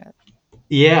discussing earlier?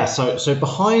 Yeah, so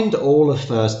behind all of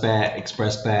First Bet,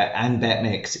 Express Bet, and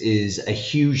BetMix is a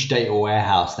huge data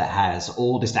warehouse that has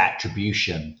all this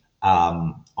attribution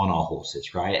on our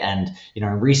horses, right? And in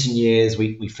recent years,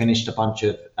 we finished a bunch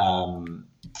of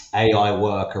AI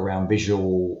work around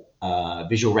visual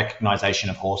recognition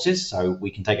of horses. So we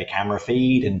can take a camera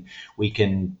feed and we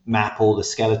can map all the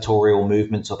skeletorial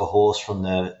movements of a horse from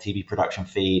the TV production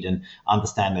feed and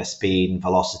understand their speed and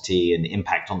velocity and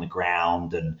impact on the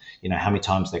ground and how many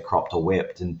times they're cropped or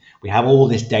whipped. And we have all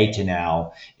this data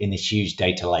now in this huge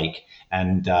data lake,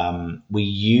 and we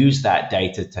use that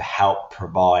data to help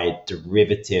provide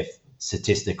derivative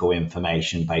statistical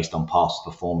information based on past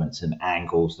performance and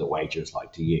angles that wagers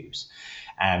like to use.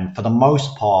 And for the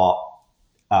most part,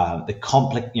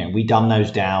 we dumb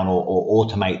those down or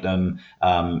automate them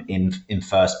in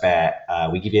First Bet.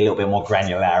 We give you a little bit more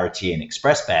granularity in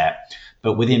Express Bet,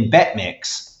 but within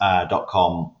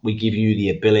BetMix.com, we give you the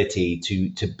ability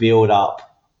to build up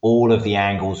all of the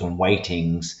angles and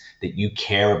weightings that you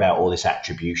care about, all this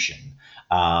attribution.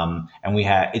 And we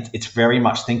have it's very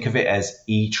much, think of it as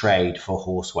E-Trade for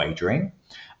horse wagering.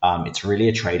 It's really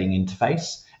a trading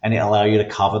interface, and it allows you to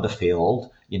cover the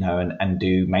field, and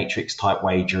do matrix type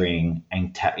wagering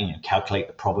and calculate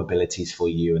the probabilities for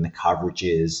you and the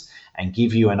coverages and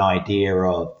give you an idea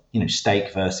of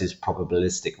stake versus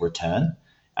probabilistic return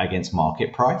against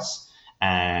market price.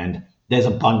 And there's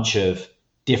a bunch of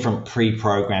different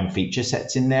pre-programmed feature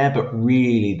sets in there, but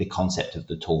really the concept of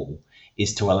the tool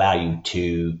is to allow you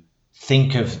to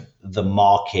think of the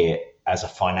market as a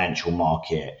financial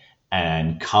market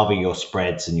and cover your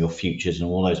spreads and your futures and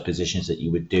all those positions that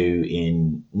you would do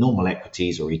in normal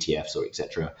equities or ETFs or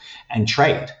etc. and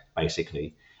trade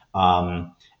basically.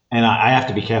 And I have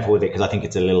to be careful with it because I think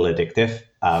it's a little addictive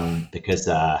because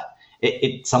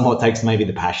it somewhat takes maybe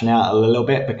the passion out a little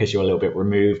bit because you're a little bit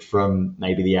removed from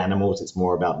maybe the animals. It's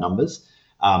more about numbers.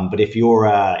 But if you're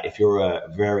a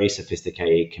very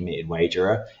sophisticated, committed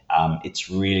wagerer, it's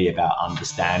really about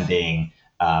understanding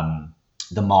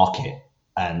the market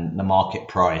and the market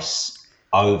price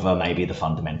over maybe the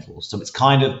fundamentals. So it's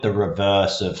kind of the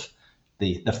reverse of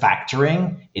the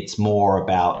factoring. It's more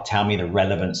about tell me the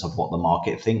relevance of what the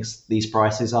market thinks these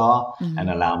prices are and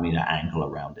allow me to angle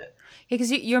around it. Yeah,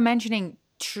 because you're mentioning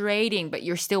trading, but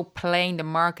you're still playing the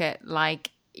market like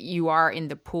you are in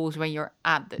the pools when you're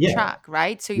at the track,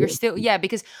 right? So you're still,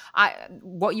 because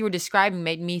what you were describing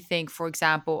made me think, for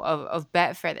example, of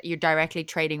Betfair, that you're directly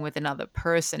trading with another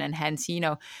person, and hence,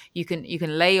 you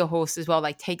can lay a horse as well,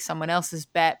 like take someone else's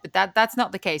bet, but that's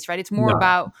not the case, right? It's more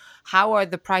about how are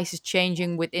the prices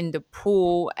changing within the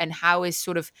pool, and how is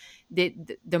sort of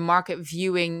the market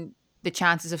viewing the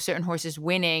chances of certain horses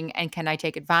winning, and can I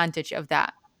take advantage of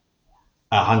that?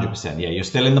 100%. Yeah, you're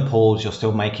still in the pools. You're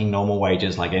still making normal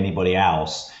wages like anybody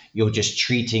else. You're just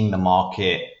treating the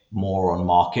market more on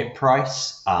market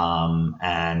price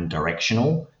and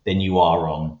directional than you are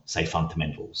on, say,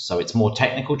 fundamentals. So it's more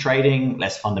technical trading,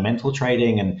 less fundamental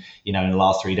trading. And, in the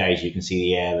last 3 days, you can see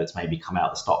the air that's maybe come out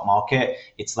of the stock market.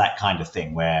 It's that kind of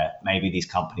thing where maybe these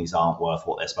companies aren't worth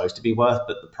what they're supposed to be worth,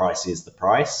 but the price is the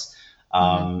price.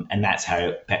 And that's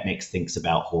how BetMix thinks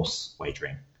about horse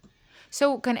wagering.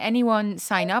 So can anyone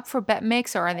sign up for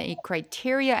BetMix, or are there any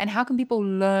criteria? And how can people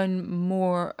learn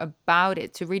more about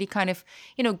it to really kind of,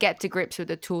 get to grips with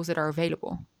the tools that are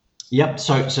available? Yep.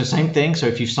 So same thing. So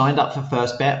if you've signed up for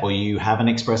First Bet or you have an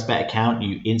ExpressBet account,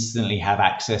 you instantly have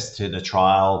access to the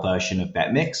trial version of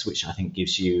BetMix, which I think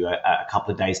gives you a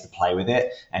couple of days to play with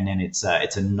it. And then it's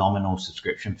a nominal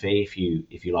subscription fee.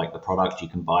 If you like the product, you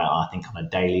can buy it, I think, on a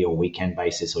daily or weekend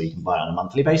basis, or you can buy it on a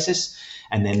monthly basis.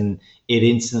 And then it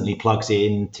instantly plugs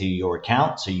into your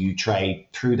account. So you trade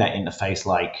through that interface,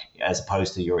 as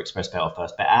opposed to your ExpressBet or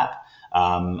First Bet app.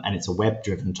 And it's a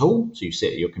web-driven tool. So you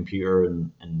sit at your computer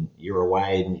and you're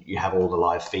away and you have all the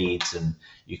live feeds and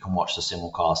you can watch the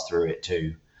simulcast through it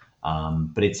too.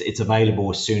 But it's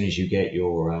available as soon as you get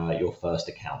your first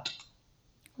account.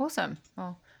 Awesome.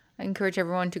 Well, I encourage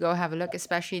everyone to go have a look,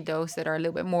 especially those that are a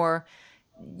little bit more,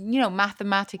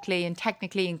 mathematically and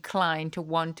technically inclined to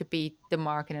want to beat the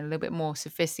market and a little bit more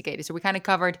sophisticated. So we kind of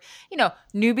covered,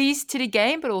 newbies to the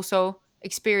game, but also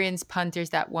experienced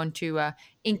punters that want to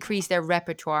increase their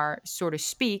repertoire, so to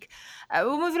speak.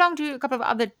 We'll move along to a couple of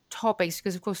other topics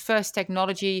because, of course, First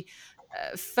Technology,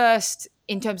 First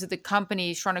in terms of the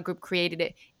company Shriner Group created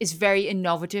it, is very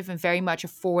innovative and very much a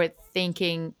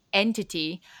forward-thinking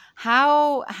entity.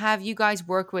 How have you guys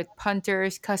worked with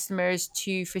punters, customers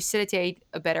to facilitate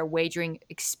a better wagering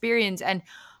experience? And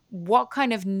what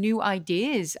kind of new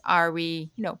ideas are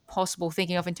we, possible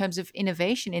thinking of in terms of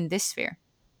innovation in this sphere?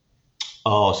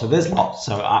 Oh, so there's lots.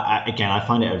 So I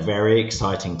find it a very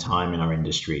exciting time in our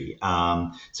industry.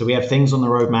 So we have things on the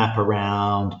roadmap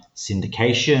around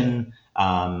syndication,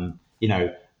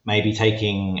 maybe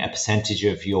taking a percentage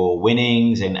of your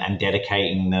winnings and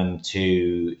dedicating them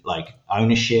to like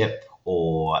ownership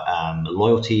or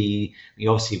loyalty. We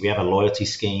have a loyalty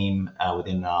scheme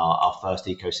within our First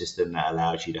ecosystem that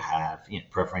allows you to have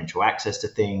preferential access to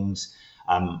things.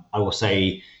 I will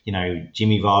say,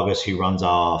 Jimmy Vargas, who runs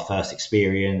our First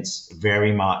experience,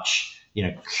 very much,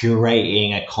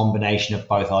 curating a combination of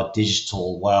both our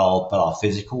digital world, but our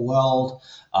physical world.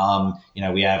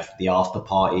 We have the after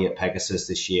party at Pegasus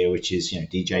this year, which is,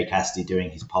 DJ Cassidy doing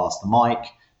his Pass the Mic.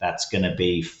 That's going to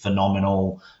be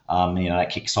phenomenal. That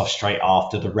kicks off straight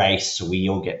after the race. So we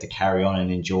all get to carry on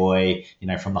and enjoy,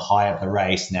 from the high of the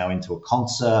race now into a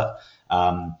concert.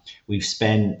 We've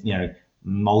spent,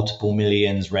 multiple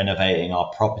millions renovating our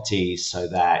properties so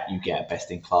that you get a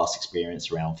best-in-class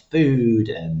experience around food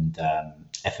and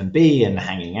F&B and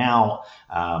hanging out.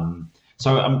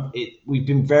 We've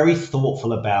been very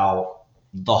thoughtful about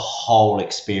the whole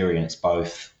experience,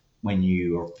 both when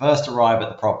you first arrive at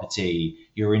the property,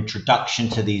 your introduction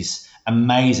to these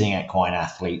amazing equine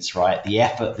athletes, right? The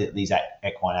effort that these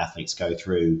equine athletes go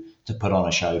through to put on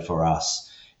a show for us.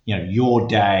 Your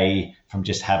day from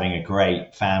just having a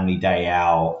great family day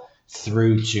out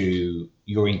through to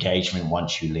your engagement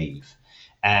once you leave.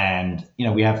 And,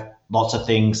 we have lots of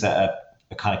things that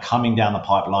are kind of coming down the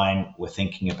pipeline. We're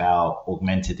thinking about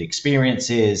augmented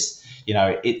experiences.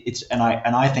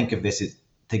 I think of this as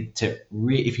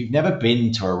if you've never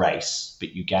been to a race,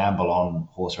 but you gamble on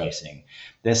horse racing,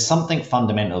 there's something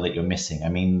fundamental that you're missing. I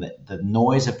mean, the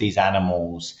noise of these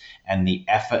animals and the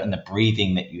effort and the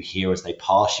breathing that you hear as they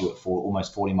pass you at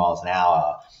almost 40 miles an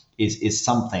hour is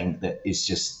something that is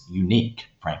just unique,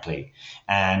 frankly.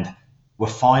 And we're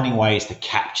finding ways to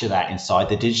capture that inside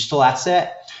the digital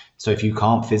asset. So if you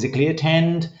can't physically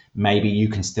attend, maybe you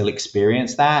can still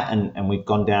experience that. And we've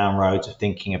gone down roads of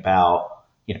thinking about,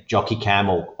 jockey cam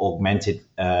or augmented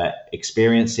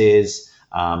experiences.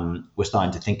 We're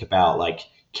starting to think about, like,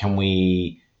 can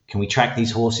we track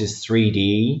these horses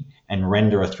 3D and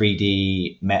render a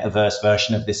 3D metaverse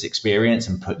version of this experience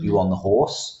and put you on the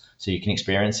horse so you can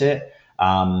experience it.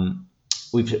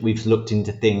 We've looked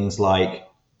into things like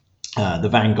the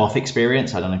Van Gogh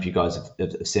experience. I don't know if you guys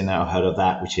have seen that or heard of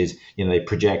that, which is, they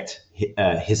project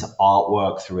his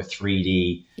artwork through a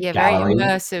 3D gallery. Very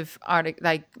immersive art, it's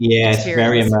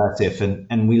very immersive.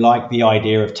 And we like the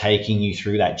idea of taking you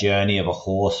through that journey of a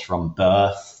horse from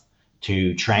birth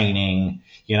to training,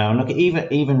 and look,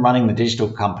 even running the digital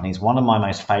companies, one of my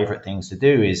most favorite things to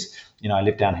do is, I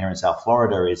live down here in South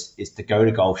Florida, is to go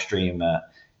to Gulfstream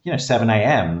at 7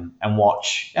 a.m. and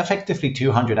watch effectively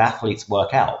 200 athletes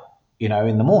work out,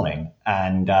 in the morning.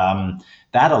 And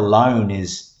that alone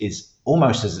is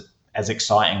almost as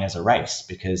exciting as a race,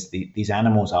 because these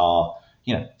animals are,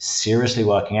 seriously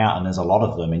working out, and there's a lot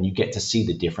of them, and you get to see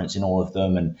the difference in all of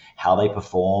them and how they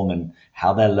perform and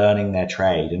how they're learning their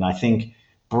trade. And I think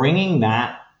bringing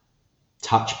that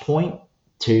touch point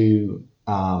to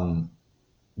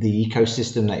the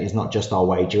ecosystem that is not just our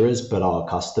wagerers, but our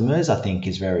customers, I think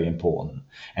is very important.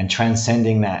 And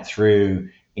transcending that through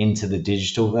into the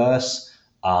digital verse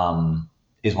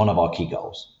is one of our key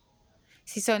goals.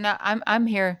 See, so now I'm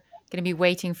here going to be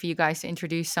waiting for you guys to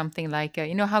introduce something like,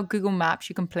 how Google Maps,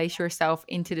 you can place yourself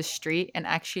into the street and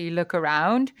actually look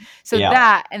around. So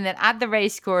that, and then at the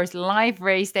race course, live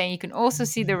race day, you can also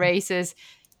see the races.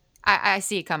 I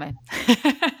see it coming.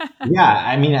 Yeah,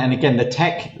 I mean, and again, the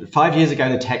tech 5 years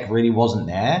ago, the tech really wasn't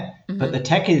there, but the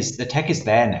tech is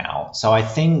there now. So I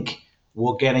think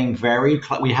we're getting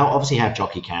we obviously have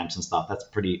jockey camps and stuff. That's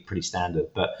pretty standard.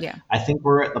 But I think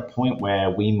we're at the point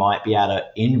where we might be able to,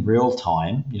 in real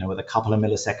time, with a couple of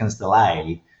milliseconds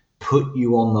delay, put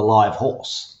you on the live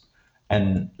horse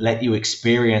and let you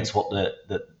experience what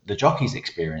the jockey's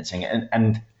experiencing.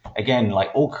 And again,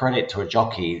 like, all credit to a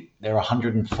jockey, they're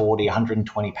 140,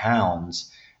 120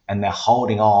 pounds, and they're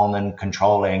holding on and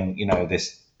controlling,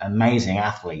 this amazing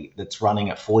athlete that's running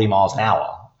at 40 miles an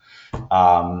hour.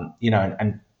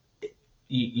 And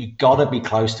you got to be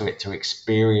close to it to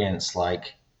experience,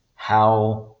 like,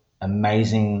 how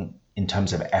amazing in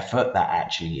terms of effort that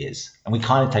actually is. And we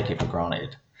kind of take it for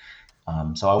granted.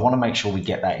 So I want to make sure we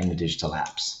get that in the digital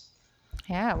apps.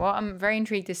 Yeah, well, I'm very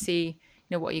intrigued to see,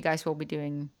 what you guys will be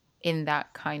doing in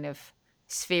that kind of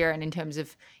sphere, and in terms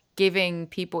of giving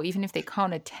people, even if they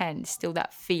can't attend, still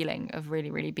that feeling of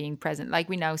really, really being present. Like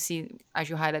we now see, as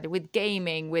you highlighted, with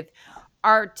gaming, with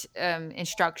art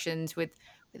instructions, with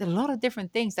a lot of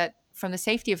different things, that from the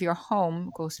safety of your home,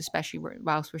 of course, especially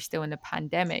whilst we're still in the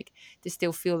pandemic, to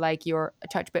still feel like you're a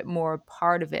touch bit more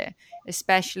part of it,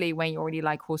 especially when you already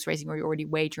like horse racing or you're already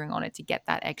wagering on it, to get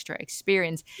that extra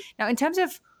experience. Now, in terms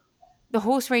of the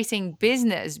horse racing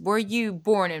business, were you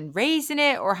born and raised in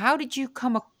it, or how did you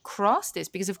come across this?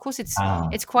 Because of course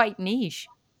it's quite niche.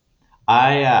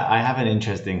 I have an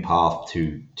interesting path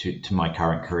to my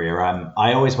current career.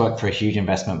 I always worked for a huge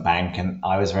investment bank, and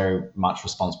I was very much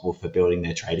responsible for building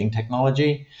their trading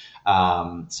technology.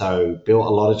 So built a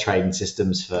lot of trading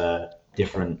systems for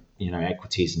different,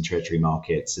 equities and treasury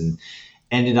markets, and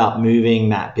ended up moving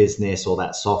that business or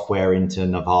that software into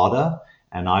Nevada.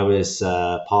 And I was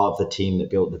part of the team that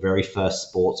built the very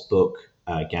first sportsbook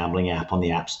gambling app on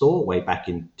the App Store way back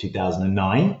in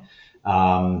 2009.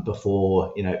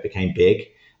 Before it became big.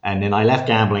 And then I left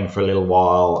gambling for a little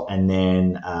while, and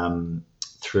then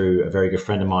through a very good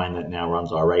friend of mine that now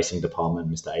runs our racing department,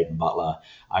 Mr. Aidan Butler,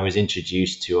 I was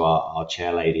introduced to our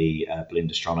chair lady,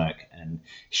 Belinda Stronach, and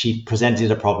she presented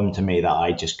a problem to me that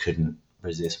I just couldn't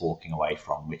resist walking away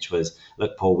from, which was,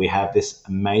 look, Paul, we have this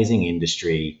amazing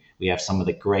industry. We have some of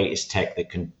the greatest tech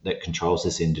that controls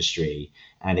this industry,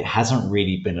 and it hasn't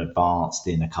really been advanced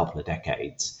in a couple of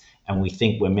decades. And we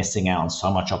think we're missing out on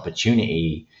so much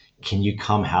opportunity. Can you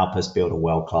come help us build a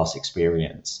world-class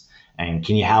experience? And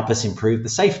can you help us improve the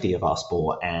safety of our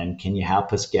sport? And can you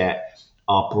help us get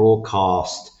our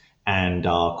broadcast and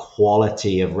our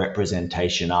quality of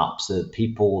representation up, so that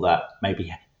people that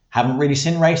maybe haven't really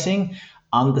seen racing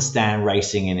understand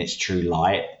racing in its true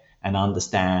light and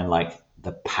understand like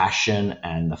the passion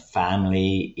and the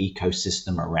family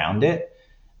ecosystem around it.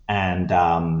 And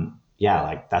yeah,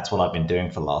 like that's what I've been doing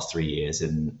for the last 3 years,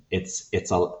 and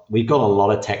we've got a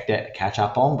lot of tech debt to catch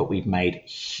up on, but we've made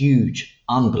huge,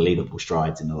 unbelievable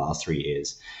strides in the last 3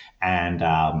 years, and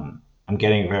I'm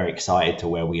getting very excited to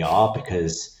where we are,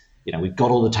 because we've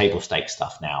got all the table stakes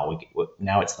stuff now.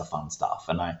 Now it's the fun stuff,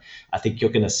 and I think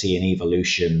you're going to see an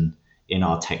evolution in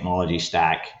our technology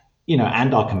stack,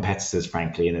 and our competitors,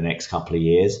 frankly, in the next couple of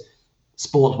years.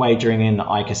 Sports wagering in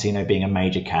iCasino being a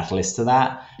major catalyst to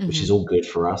that, which is all good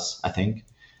for us, I think.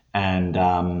 And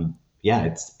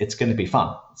yeah, it's going to be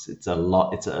fun. It's a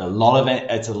lot of it.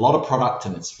 It's a lot of product,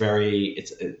 and it's very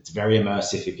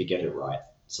immersive if you get it right.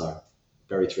 So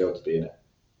very thrilled to be in it.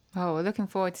 Oh, we're looking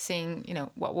forward to seeing,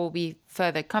 what will be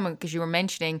further coming, because you were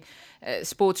mentioning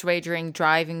sports wagering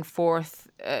driving forth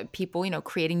people,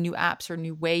 creating new apps or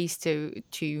new ways to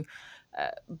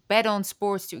bet on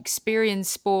sports, to experience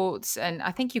sports. And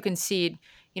I think you can see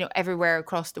it, everywhere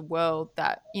across the world,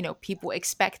 that, people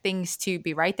expect things to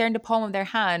be right there in the palm of their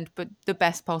hand, but the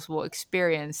best possible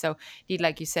experience. So indeed,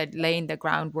 like you said, laying the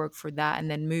groundwork for that and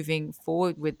then moving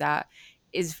forward with that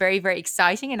is very, very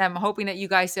exciting. And I'm hoping that you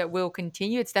guys will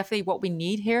continue. It's definitely what we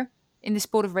need here in the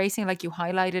sport of racing, like you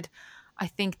highlighted. I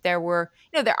think there are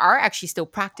actually still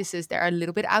practices that are a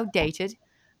little bit outdated.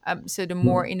 So the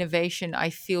more innovation, I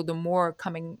feel, the more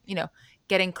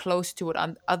getting close to what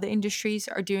other industries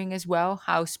are doing as well.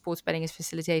 How sports betting is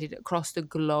facilitated across the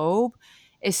globe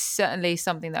is certainly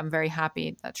something that I'm very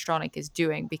happy that Stronach is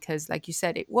doing, because, like you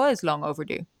said, it was long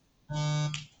overdue.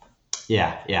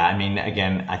 Yeah. I mean,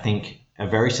 again, I think a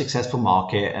very successful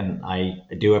market, and I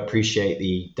do appreciate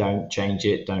the don't change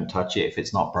it, don't touch it if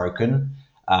it's not broken.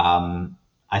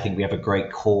 I think we have a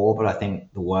great core, but I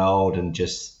think the world and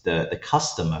just the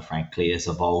customer, frankly, has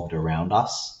evolved around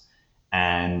us.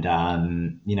 And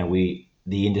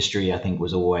the industry, I think,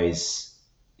 was always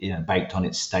baked on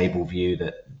its stable view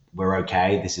that we're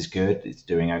okay, this is good, it's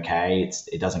doing okay,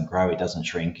 it doesn't grow, it doesn't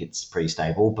shrink, it's pretty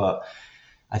stable. But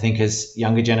I think as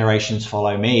younger generations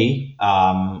follow me,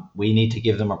 we need to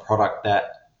give them a product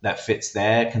that fits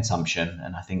their consumption.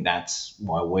 And I think that's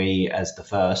why we, as the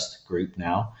first group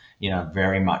now,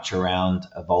 very much around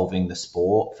evolving the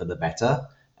sport for the better,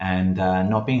 and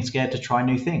not being scared to try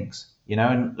new things.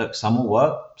 And look, some will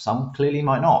work, some clearly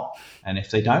might not. And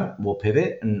if they don't, we'll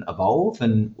pivot and evolve,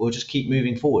 and we'll just keep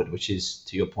moving forward, which is,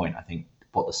 to your point, I think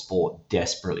what the sport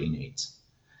desperately needs.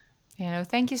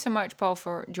 Thank you so much, Paul,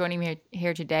 for joining me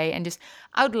here today and just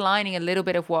outlining a little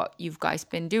bit of what you've guys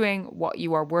been doing, what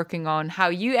you are working on, how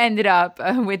you ended up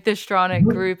with the Stronach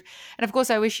Group. And of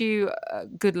course, I wish you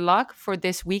good luck for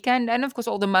this weekend and, of course,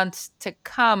 all the months to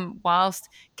come, whilst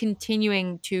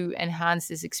continuing to enhance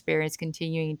this experience,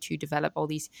 continuing to develop all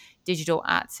these digital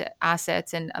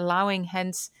assets, and allowing,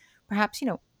 hence, perhaps,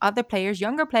 other players,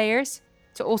 younger players,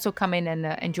 to also come in and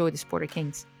enjoy the Sport of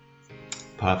Kings.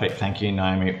 Perfect. Thank you,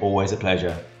 Naomi. Always a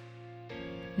pleasure.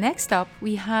 Next up,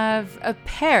 we have a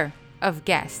pair of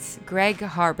guests, Greg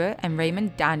Harbe and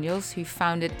Raymond Daniels, who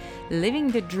founded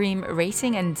Living the Dream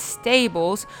Racing and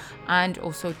Stables, and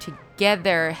also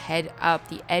together head up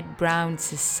the Ed Brown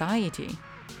Society.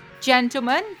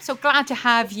 Gentlemen, so glad to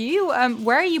have you.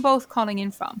 Where are you both calling in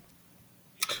from?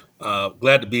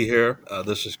 Glad to be here.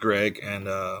 This is Greg, and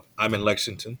I'm in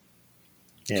Lexington,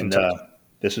 and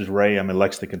this is Ray. I'm in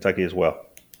Lexington, Kentucky as well.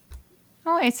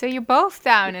 All right, so you're both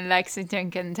down in Lexington,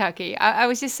 Kentucky. I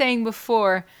was just saying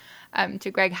before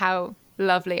to Greg how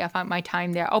lovely I found my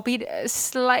time there, albeit a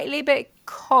slightly bit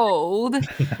cold.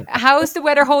 How's the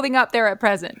weather holding up there at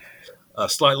present?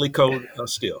 Slightly cold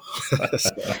still.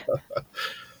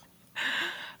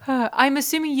 I'm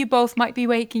assuming you both might be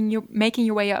making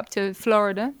your way up to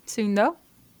Florida soon, though?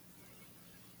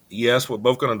 Yes, we're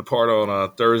both going to depart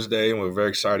on Thursday, and we're very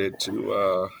excited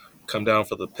to come down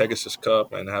for the Pegasus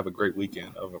Cup and have a great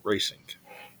weekend of racing.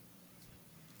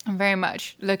 I'm very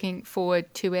much looking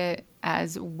forward to it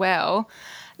as well.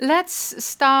 Let's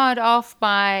start off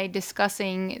by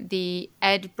discussing the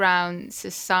Ed Brown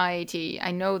Society.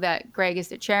 I know that Greg is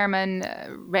the chairman,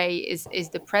 Ray is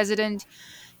the president.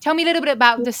 Tell me a little bit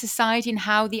about the society and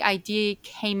how the idea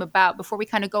came about before we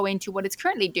kind of go into what it's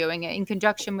currently doing in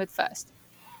conjunction with FIRST.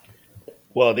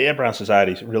 Well, the Ed Brown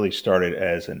Society really started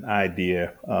as an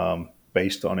idea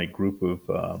based on a group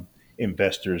of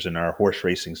investors in our horse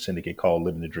racing syndicate called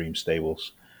Living the Dream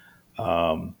Stables.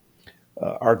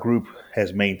 Our group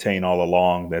has maintained all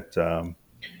along that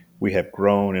We have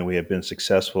grown and we have been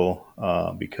successful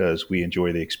because we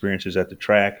enjoy the experiences at the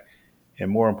track. And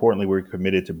more importantly, we're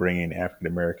committed to bringing African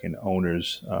American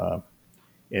owners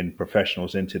and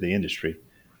professionals into the industry.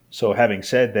 So, having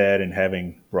said that, and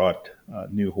having brought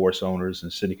new horse owners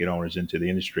and syndicate owners into the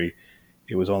industry,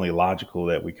 it was only logical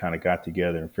that we kind of got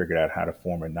together and figured out how to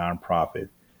form a nonprofit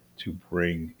to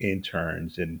bring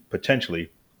interns and potentially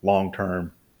long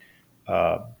term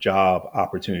job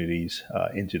opportunities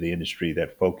into the industry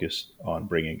that focused on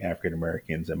bringing African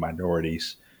Americans and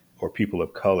minorities or people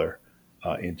of color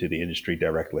into the industry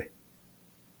directly.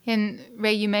 And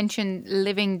Ray, you mentioned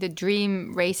living the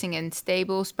dream racing in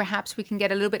stables. Perhaps we can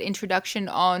get a little bit introduction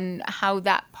on how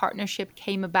that partnership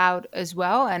came about as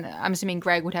well. And I'm assuming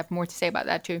Greg would have more to say about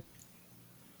that too.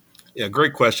 Yeah,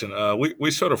 great question. We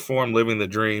sort of formed Living the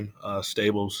Dream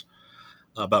Stables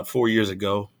about 4 years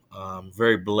ago.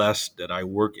 Very blessed that I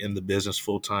work in the business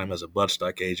full time as a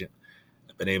bloodstock agent.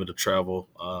 I've been able to travel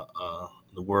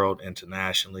the world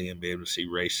internationally and be able to see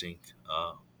racing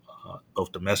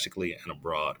both domestically and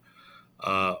abroad.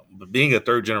 But being a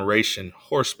third generation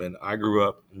horseman, I grew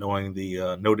up knowing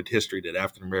the noted history that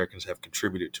African Americans have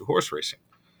contributed to horse racing.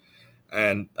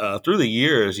 And through the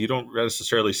years, you don't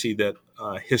necessarily see that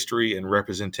history and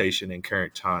representation in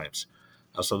current times.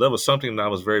 So that was something that I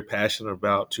was very passionate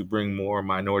about, to bring more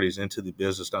minorities into the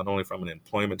business, not only from an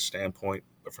employment standpoint,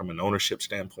 but from an ownership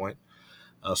standpoint.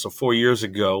 So 4 years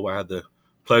ago, I had the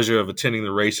pleasure of attending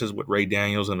the races with Ray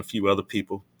Daniels and a few other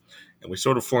people. And we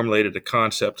sort of formulated the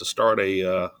concept to start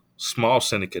a small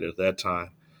syndicate at that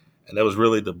time. And that was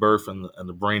really the birth and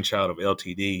the brainchild of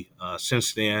LTD.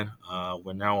 Since then,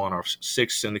 we're now on our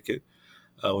sixth syndicate.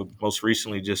 We most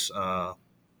recently just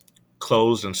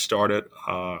closed and started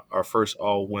our first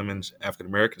all-women's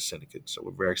African-American syndicate. So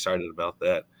we're very excited about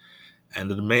that.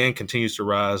 And the demand continues to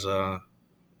rise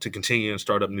to continue and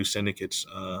start up new syndicates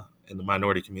in the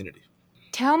minority community.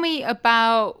 Tell me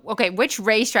about, which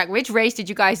race did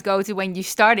you guys go to when you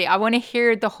started? I want to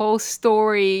hear the whole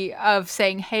story of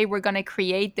saying, hey, we're going to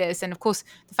create this. And of course,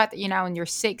 the fact that you're now in your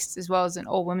sixth as well as an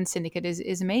all-women syndicate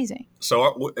is amazing.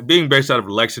 So being based out of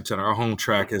Lexington, our home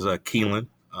track is Keeneland.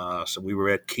 So we were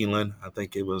at Keeneland. I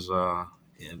think it was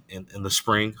in the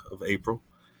spring of April.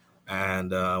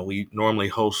 And we normally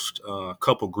host a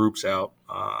couple groups out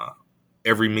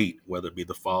every meet, whether it be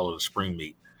the fall or the spring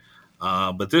meet.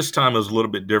 But this time it was a little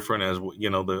bit different, as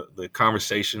you know, the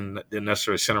conversation didn't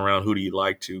necessarily center around who do you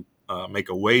like to make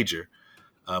a wager,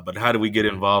 but how do we get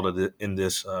involved in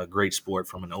this great sport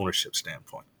from an ownership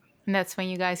standpoint. And that's when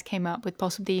you guys came up with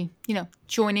possibly,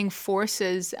 joining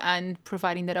forces and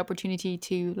providing that opportunity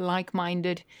to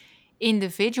like-minded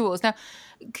individuals. Now,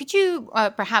 could you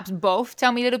perhaps both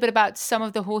tell me a little bit about some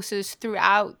of the horses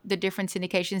throughout the different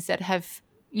syndications that have,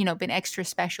 been extra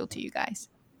special to you guys?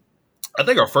 I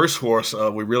think our first horse,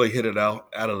 we really hit it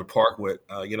out of the park with.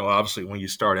 Obviously, when you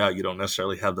start out, you don't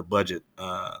necessarily have the budget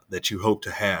that you hope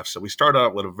to have. So we started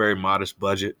out with a very modest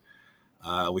budget.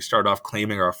 We started off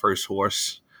claiming our first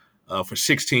horse for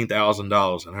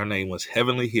 $16,000, and her name was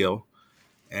Heavenly Hill,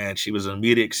 and she was an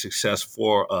immediate success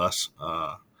for us.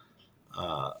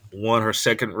 Won her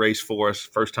second race for us.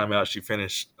 First time out, she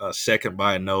finished second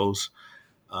by a nose.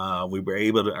 We were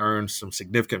able to earn some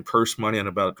significant purse money in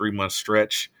about a 3-month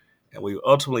stretch. And we were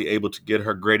ultimately able to get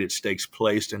her graded stakes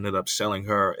placed, ended up selling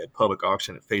her at public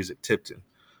auction at Fasig-Tipton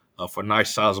for a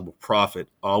nice sizable profit,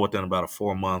 all within about a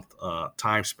 4-month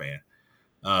time span.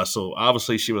 So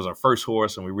obviously she was our first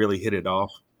horse, and we really hit it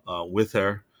off with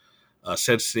her.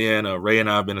 Since then, Ray and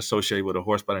I have been associated with a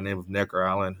horse by the name of Necker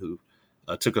Island, who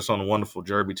took us on a wonderful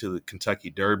Derby to the Kentucky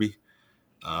Derby.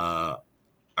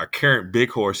 Our current big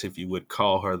horse, if you would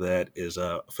call her that, is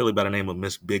a filly by the name of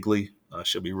Miss Bigley.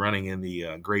 She'll be running in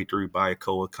the Grade 3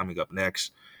 Bayakoa coming up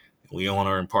next. We own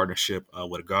her in partnership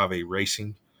with Agave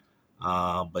Racing.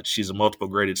 But she's a multiple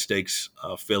graded stakes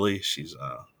filly. She's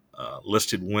a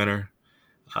listed winner.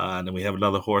 And then we have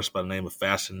another horse by the name of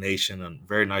Fascination, a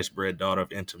very nice bred daughter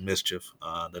of Into Mischief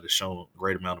that has shown a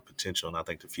great amount of potential, and I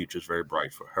think the future is very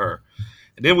bright for her.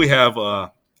 And then we have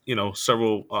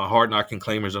several hard-knocking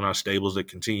claimers in our stables that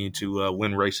continue to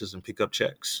win races and pick up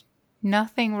checks.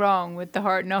 Nothing wrong with the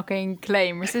hard-knocking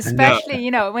claimers, especially,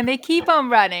 when they keep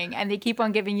on running and they keep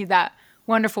on giving you that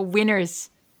wonderful winners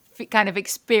kind of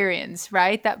experience,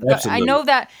 right? I know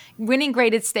that winning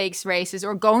graded stakes races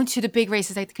or going to the big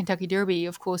races like the Kentucky Derby,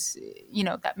 of course,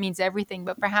 that means everything.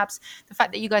 But perhaps the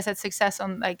fact that you guys had success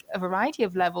on like a variety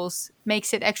of levels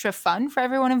makes it extra fun for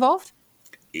everyone involved.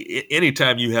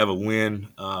 Anytime you have a win,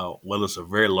 whether it's a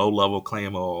very low-level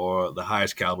claim or the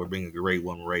highest caliber being a Grade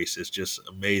 1 race, it's just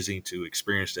amazing to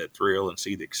experience that thrill and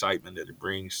see the excitement that it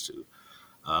brings to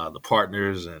the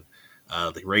partners and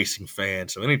the racing fan.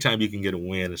 So anytime you can get a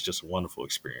win, it's just a wonderful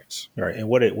experience. All right, and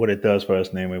what it does for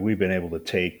us, namely, we've been able to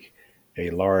take a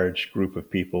large group of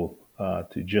people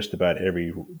to just about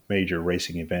every major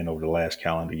racing event over the last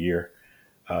calendar year.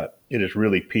 It has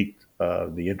really piqued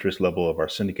the interest level of our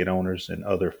syndicate owners and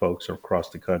other folks across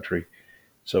the country.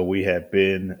 So we have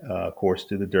been, of course,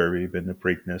 to the Derby, been to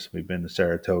Preakness, we've been to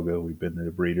Saratoga, we've been to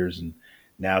the Breeders, and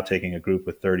now taking a group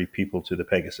of 30 people to the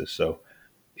Pegasus. So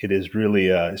it is really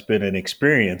it's been an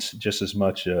experience just as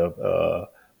much of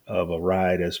a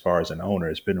ride as far as an owner.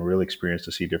 It's been a real experience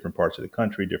to see different parts of the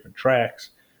country, different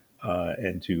tracks,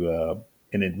 and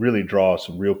it really draws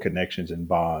some real connections and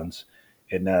bonds.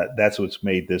 And that's what's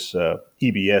made this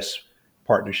EBS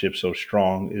partnership so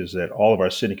strong is that all of our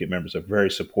syndicate members are very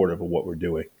supportive of what we're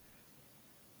doing.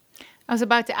 I was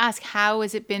about to ask, how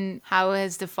has it been? How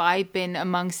has the vibe been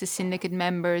amongst the syndicate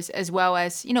members, as well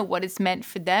as, what it's meant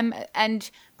for them and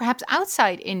perhaps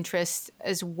outside interest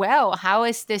as well? How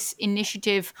is this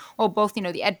initiative, or both,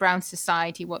 the Ed Brown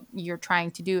Society, what you're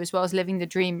trying to do, as well as Living the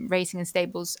Dream, Racing and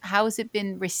Stables, how has it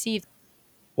been received?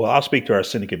 Well, I'll speak to our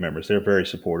syndicate members. They're very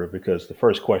supportive because the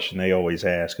first question they always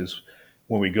ask is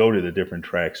when we go to the different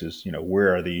tracks is,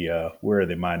 where are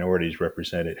the minorities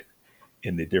represented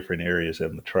in the different areas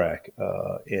of the track.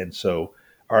 And so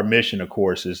our mission, of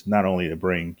course, is not only to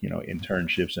bring,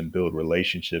 internships and build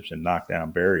relationships and knock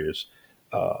down barriers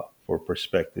for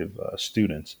prospective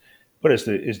students, but is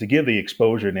to give the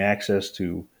exposure and access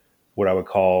to what I would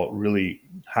call really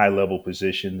high level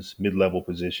positions, mid level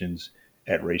positions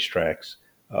at racetracks,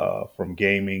 from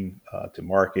gaming to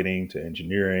marketing to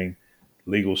engineering,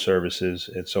 legal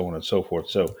services, and so on and so forth.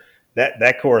 So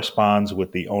that corresponds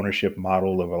with the ownership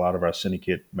model of a lot of our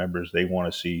syndicate members. They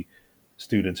want to see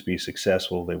students be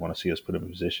successful. They want to see us put them in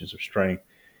positions of strength.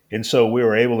 And so we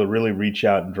were able to really reach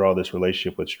out and draw this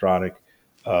relationship with Stronach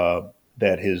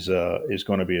that is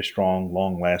going to be a strong,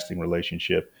 long-lasting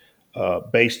relationship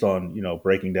based on,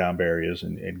 breaking down barriers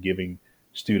and giving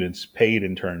students paid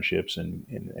internships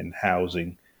and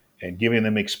housing and giving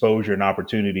them exposure and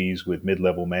opportunities with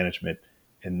mid-level management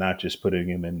and not just putting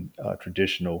them in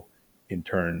traditional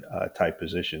intern type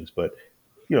positions, but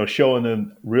showing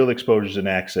them real exposures and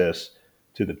access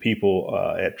to the people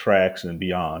at tracks and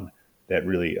beyond that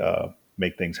really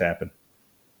make things happen.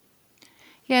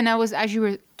 Yeah, and as you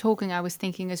were talking, I was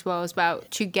thinking as well as about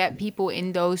to get people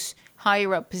in those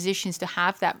higher up positions to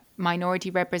have that minority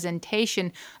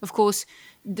representation. Of course,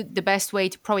 the best way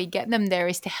to probably get them there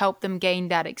is to help them gain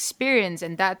that experience.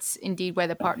 And that's indeed where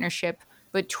the partnership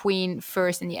between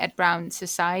FIRST and the Ed Brown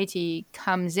Society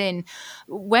comes in.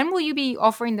 When will you be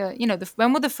offering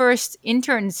when will the first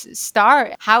interns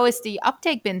start? How has the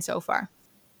uptake been so far?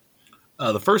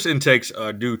 The first intakes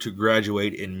are due to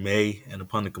graduate in May, and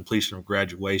upon the completion of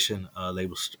graduation, they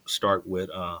will start with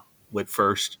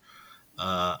FIRST.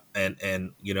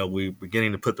 And we're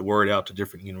beginning to put the word out to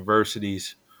different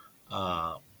universities,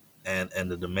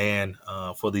 and the demand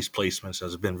for these placements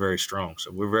has been very strong.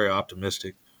 So we're very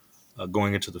optimistic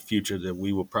going into the future that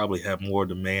we will probably have more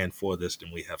demand for this than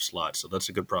we have slots. So that's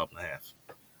a good problem to have.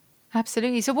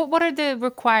 Absolutely. So what are the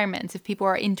requirements if people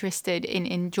are interested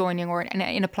in joining or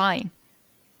in applying?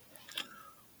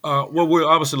 Well, we're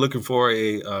obviously looking for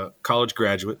a college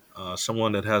graduate,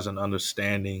 someone that has an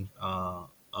understanding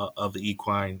of the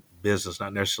equine business,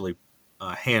 not necessarily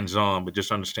hands-on, but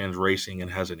just understands racing and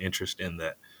has an interest in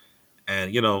that.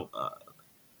 And,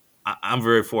 I'm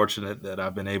very fortunate that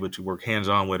I've been able to work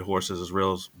hands-on with horses as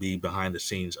well as be behind the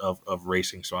scenes of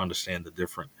racing, so I understand the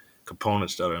different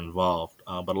components that are involved.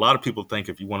 But a lot of people think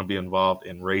if you want to be involved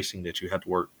in racing that you have to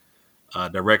work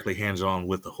directly hands-on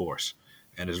with the horse.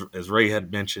 And as Ray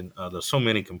had mentioned, there's so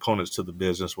many components to the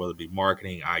business, whether it be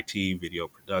marketing, IT, video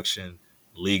production,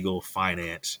 legal,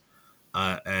 finance.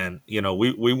 And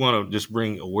we want to just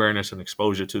bring awareness and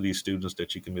exposure to these students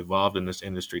that you can be involved in this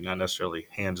industry, not necessarily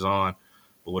hands-on,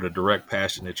 but with a direct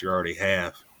passion that you already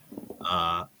have,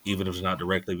 even if it's not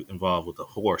directly involved with the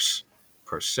horse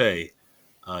per se,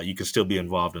 you can still be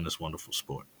involved in this wonderful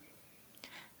sport.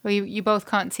 Well, you both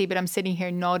can't see, but I'm sitting here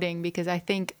nodding because I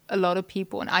think a lot of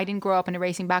people, and I didn't grow up in a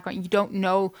racing background, you don't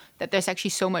know that there's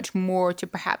actually so much more to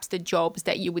perhaps the jobs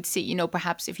that you would see.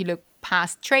 Perhaps if you look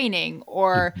past training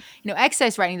or,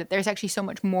 exercise riding, that there's actually so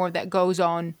much more that goes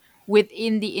on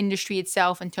within the industry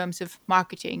itself in terms of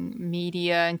marketing,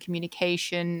 media, and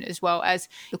communication, as well as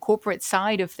the corporate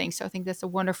side of things. So I think that's a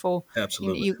wonderful thing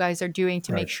that you guys are doing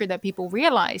to make sure that people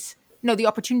realize, the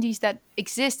opportunities that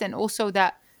exist, and also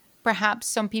that perhaps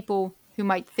some people who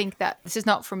might think that this is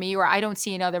not for me or I don't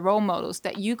see any other role models,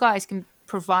 that you guys can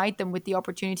provide them with the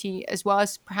opportunity as well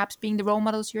as perhaps being the role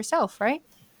models yourself, right?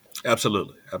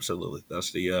 Absolutely. Absolutely.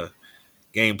 That's the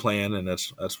game plan, and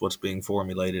that's what's being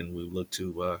formulated, and we look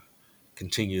to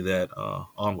continue that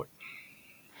onward.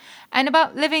 And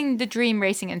about living the dream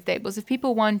racing in stables, if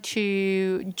people want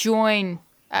to join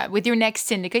with your next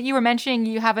syndicate, you were mentioning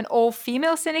you have an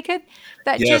all-female syndicate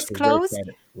that Yes, just we're very closed.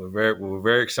 excited. We're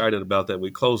very excited about that.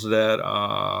 We closed that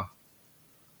about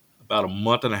a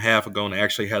month and a half ago, and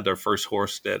actually had their first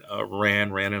horse that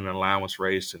ran in an allowance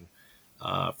race, and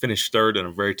finished third in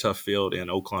a very tough field in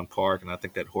Oakland Park. And I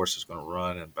think that horse is going to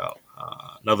run in about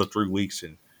another 3 weeks,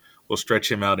 and we'll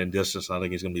stretch him out in distance. I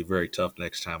think he's going to be very tough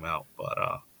next time out. But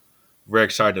very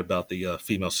excited about the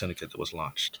female syndicate that was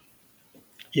launched.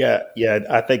 Yeah.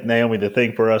 I think, Naomi, the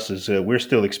thing for us is we're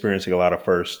still experiencing a lot of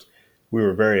firsts. We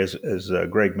were very, as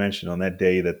Greg mentioned, on that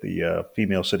day that the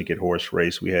female syndicate horse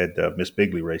race, we had Miss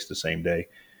Bigley race the same day.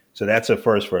 So that's a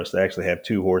first for us to actually have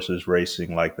two horses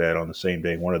racing like that on the same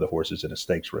day. One of the horses in a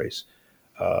stakes race.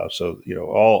 So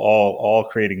all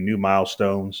creating new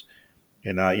milestones.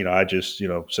 And I just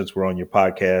since we're on your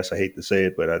podcast, I hate to say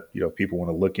it, but people want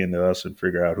to look into us and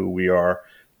figure out who we are.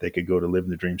 They could go to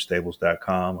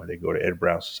livingthedreamstables.com or they go to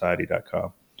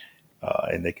edbrownsociety.com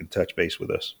and they can touch base with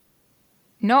us.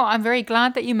 No, I'm very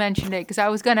glad that you mentioned it, because I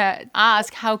was going to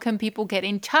ask, how can people get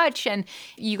in touch? And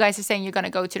you guys are saying you're going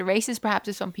to go to the races. Perhaps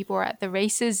if some people are at the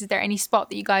races, is there any spot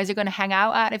that you guys are going to hang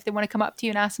out at if they want to come up to you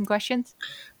and ask some questions?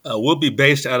 We'll be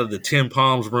based out of the 10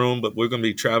 Palms room, but we're going to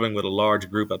be traveling with a large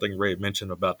group. I think Ray mentioned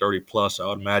about 30 plus. I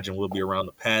would imagine we'll be around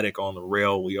the paddock, on the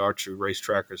rail. We are true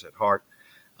racetrackers at heart.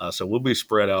 So we'll be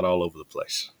spread out all over the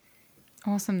place.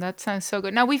 Awesome. That sounds so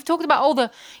good. Now, we've talked about all the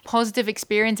positive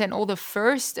experience and all the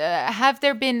first. Have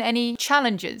there been any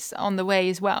challenges on the way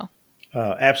as well?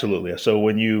 Absolutely. So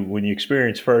when you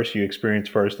experience first, you experience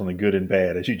first on the good and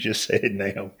bad, as you just said,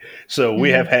 Naomi. So we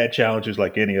have had challenges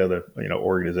like any other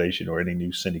organization or any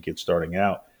new syndicate starting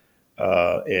out,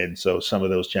 and so some of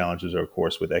those challenges are, of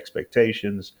course, with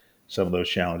expectations. Some of those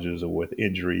challenges are with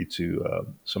injury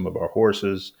to some of our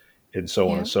horses, and so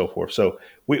on Yeah. and so forth. So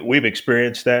we've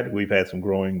experienced that. We've had some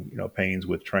growing pains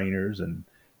with trainers,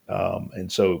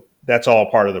 and so that's all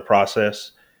part of the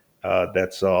process.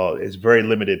 That's all. It's very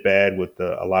limited bad with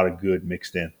a lot of good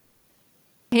mixed in.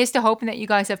 Here's to hoping that you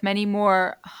guys have many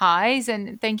more highs.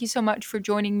 And thank you so much for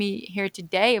joining me here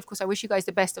today. Of course, I wish you guys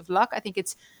the best of luck. I think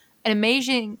it's an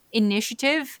amazing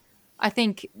initiative. I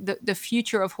think the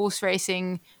future of horse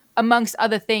racing, amongst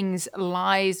other things,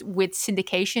 lies with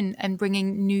syndication and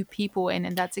bringing new people in.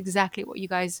 And that's exactly what you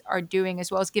guys are doing,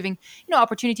 as well as giving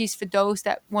opportunities for those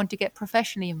that want to get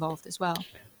professionally involved as well.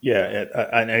 Yeah,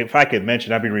 and if I could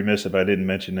mention, I'd be remiss if I didn't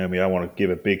mention them. I want to give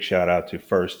a big shout out to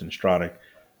First and Stronach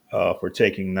for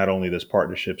taking not only this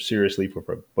partnership seriously,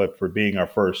 but for being our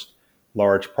first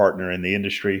large partner in the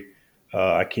industry.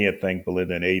 I can't thank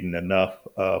Belinda and Aiden enough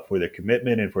for their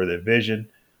commitment and for their vision.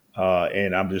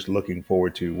 And I'm just looking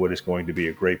forward to what is going to be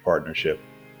a great partnership.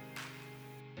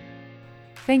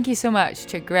 Thank you so much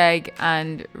to Greg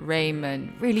and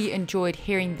Raymond. Really enjoyed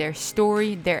hearing their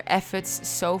story, their efforts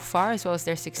so far, as well as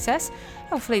their success.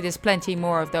 Hopefully there's plenty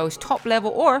more of those top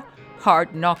level or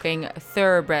hard-knocking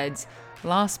thoroughbreds.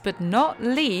 Last but not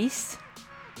least,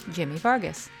 Jimmy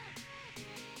Vargas.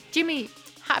 Jimmy,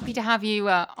 happy to have you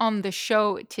on the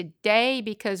show today,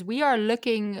 because we are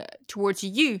looking towards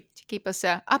you to keep us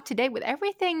up to date with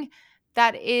everything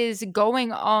that is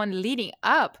going on leading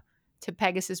up to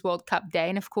Pegasus World Cup Day.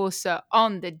 And of course,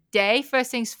 on the day, first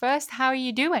things first, how are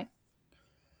you doing?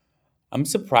 I'm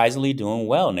surprisingly doing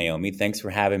well, Naomi. Thanks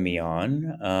for having me on.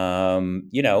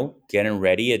 Getting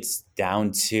ready. It's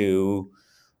down to,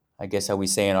 I guess how we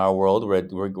say in our world,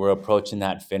 we're approaching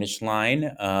that finish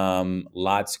line.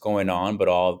 Lots going on, but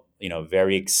all,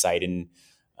 very exciting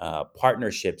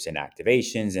partnerships and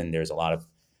activations. And there's a lot of,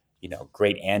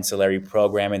 great ancillary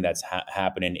programming that's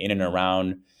happening in and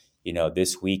around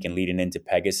this week and leading into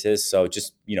Pegasus. So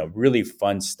just, really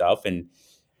fun stuff. And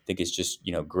I think it's just,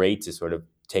 great to sort of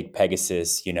take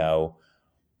Pegasus,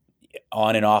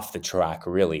 on and off the track,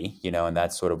 really, and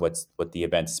that's sort of what the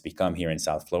event has become here in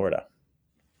South Florida.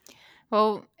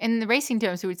 Well, in the racing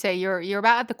terms, we would say you're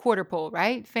about at the quarter pole,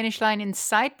 right? Finish line in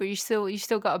sight, but you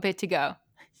still got a bit to go.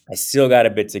 I still got a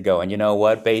bit to go. And you know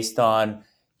what? Based on,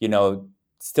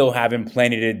 still having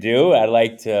plenty to do, I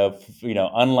like to,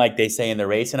 unlike they say in the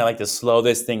racing, I like to slow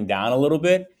this thing down a little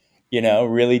bit,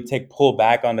 really pull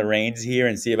back on the reins here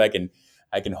and see if I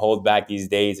can hold back these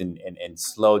days and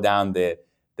slow down the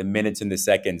minutes and the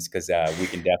seconds, because we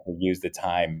can definitely use the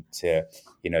time to,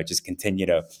 just continue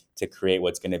to create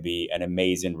what's going to be an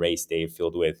amazing race day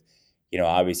filled with,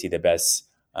 obviously the best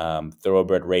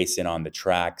thoroughbred racing on the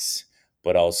tracks,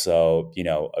 but also,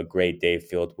 a great day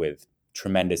filled with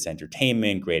tremendous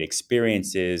entertainment, great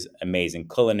experiences, amazing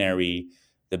culinary,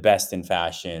 the best in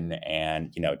fashion,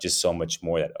 and just so much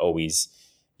more that always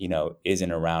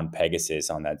isn't around Pegasus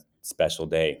on that special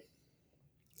day.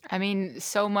 I mean,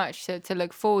 so much to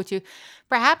look forward to.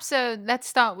 Perhaps let's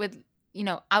start with,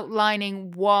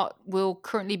 outlining what will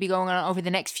currently be going on over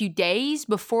the next few days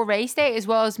before race day, as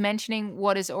well as mentioning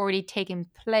what has already taken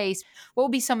place. What will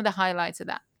be some of the highlights of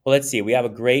that? Well, let's see. We have a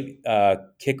great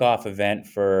kickoff event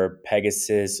for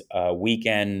Pegasus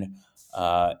weekend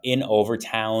in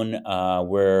Overtown,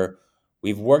 where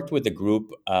we've worked with a group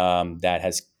that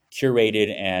has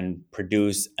curated and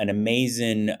produced an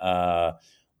amazing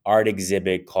art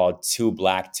exhibit called Too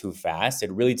Black, Too Fast.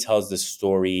 It really tells the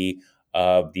story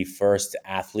of the first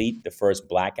athlete, the first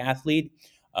Black athlete,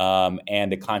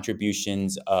 and the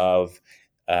contributions of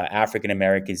African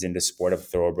Americans in the sport of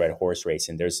thoroughbred horse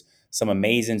racing. There's some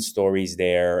amazing stories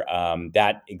there.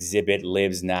 That exhibit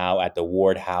lives now at the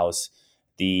Ward House,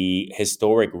 the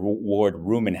historic Ward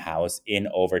Rumen House in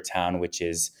Overtown, which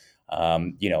is,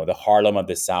 the Harlem of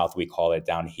the South, we call it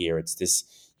down here. It's this,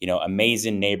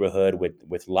 amazing neighborhood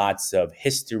with lots of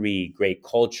history, great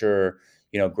culture,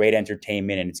 great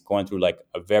entertainment, and it's going through like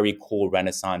a very cool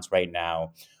renaissance right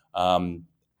now.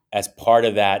 As part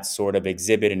of that sort of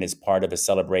exhibit and as part of a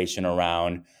celebration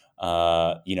around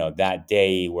that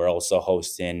day, we're also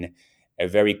hosting a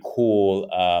very cool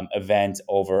event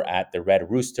over at the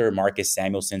Red Rooster, Marcus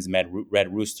Samuelson's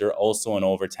Red Rooster, also in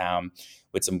Overtown,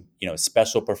 with some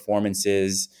special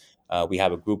performances. We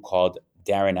have a group called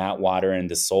Darren Atwater and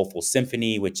the Soulful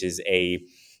Symphony, which is a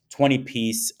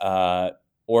 20-piece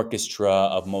orchestra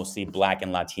of mostly Black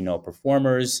and Latino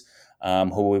performers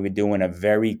who will be doing a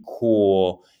very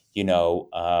cool,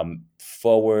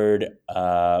 forward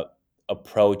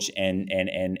approach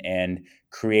and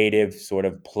creative sort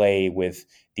of play with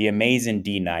the amazing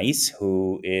D Nice,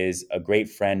 who is a great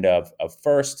friend of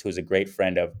First, who's a great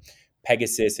friend of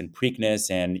Pegasus and Preakness,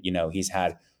 and he's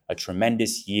had a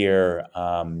tremendous year,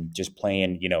 just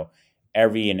playing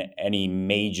every and any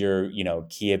major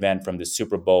key event from the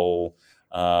Super Bowl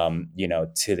to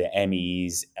the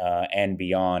Emmys and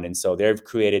beyond. And so they've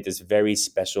created this very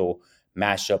special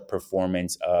mashup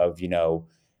performance of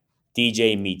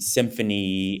DJ meets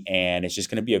symphony, and it's just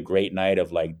going to be a great night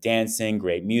of like dancing,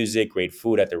 great music, great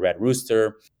food at the Red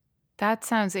Rooster. That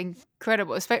sounds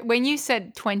incredible. When you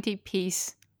said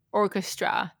 20-piece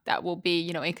orchestra that will be,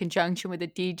 in conjunction with a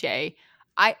DJ,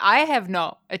 I have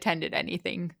not attended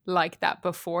anything like that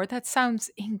before. That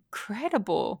sounds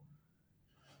incredible.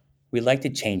 We like to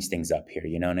change things up here,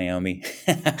 Naomi.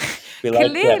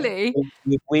 Clearly.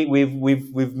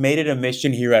 We've made it a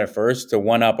mission here at First to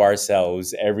one up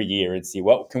ourselves every year and see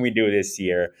what can we do this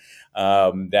year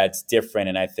that's different.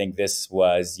 And I think this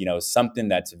was, something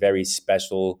that's very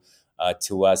special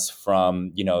to us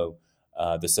from,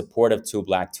 the support of Too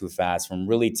Black, Too Fast, from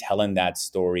really telling that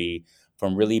story,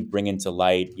 from really bringing to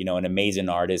light, an amazing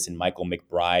artist in Michael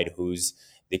McBride, who's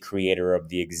the creator of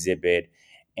the exhibit.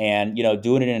 And,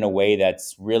 doing it in a way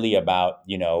that's really about,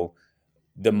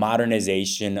 the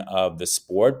modernization of the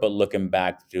sport, but looking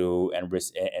back through and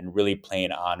really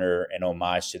paying honor and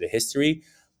homage to the history,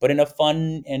 but in a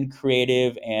fun and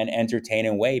creative and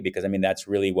entertaining way. Because, that's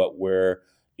really what we're,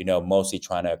 mostly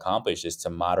trying to accomplish, is to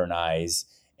modernize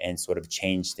and sort of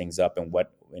change things up and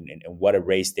what a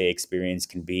race day experience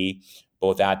can be,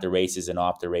 both at the races and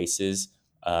off the races,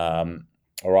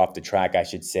 or off the track, I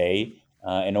should say.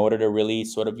 In order to really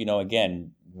sort of,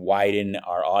 again, widen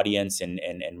our audience and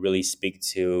really speak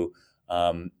to,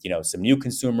 some new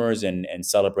consumers and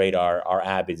celebrate our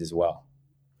avids as well.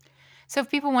 So if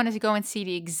people wanted to go and see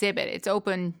the exhibit, it's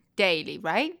open daily,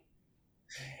 right?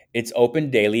 It's open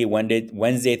daily,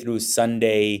 Wednesday through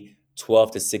Sunday,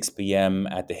 12 to 6 p.m.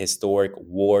 at the historic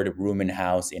Ward Rumen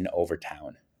House in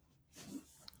Overtown.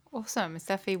 Awesome. It's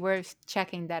definitely worth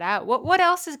checking that out. What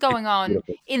else is going on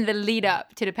in the lead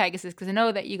up to the Pegasus? Because I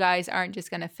know that you guys aren't just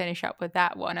going to finish up with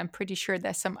that one. I'm pretty sure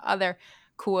there's some other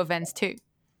cool events too.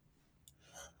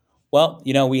 Well,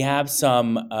 we have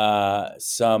some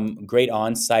great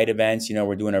on-site events.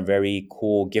 We're doing a very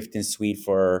cool gift and suite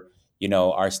for,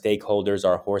 our stakeholders,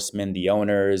 our horsemen, the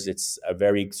owners. It's a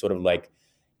very sort of like,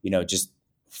 just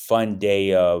fun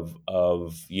day of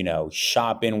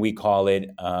shopping, we call it,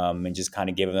 and just kind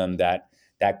of give them that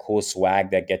cool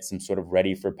swag that gets them sort of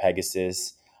ready for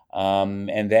Pegasus.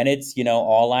 And then it's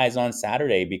all eyes on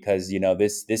Saturday, because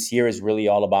this year is really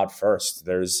all about First.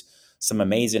 There's some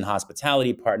amazing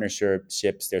hospitality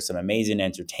partnerships. There's some amazing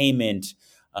entertainment.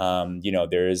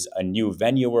 There's a new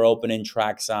venue we're opening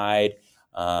trackside.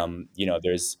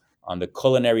 There's on the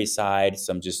culinary side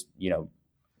some just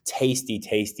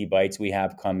tasty bites we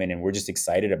have coming, and we're just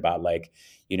excited about, like,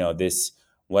 this,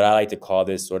 what I like to call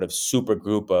this sort of super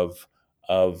group of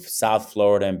South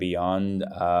Florida and beyond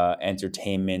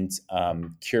entertainment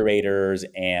curators,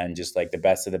 and just like the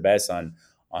best of the best on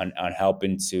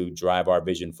helping to drive our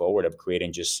vision forward of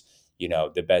creating just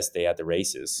the best day at the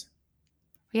races.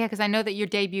 Yeah, because I know that you're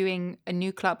debuting a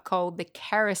new club called the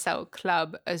Carousel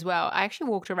Club as well. I actually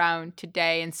walked around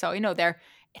today and saw, there,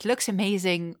 it looks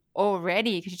amazing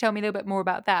already. Could you tell me a little bit more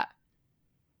about that?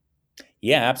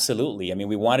 Yeah, absolutely. I mean,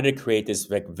 we wanted to create this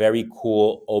like very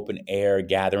cool open air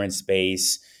gathering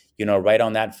space, right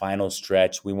on that final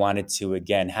stretch. We wanted to,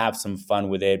 again, have some fun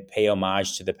with it, pay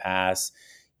homage to the past.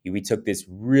 We took this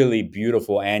really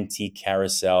beautiful antique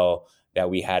carousel that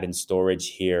we had in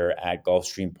storage here at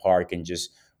Gulfstream Park and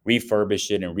just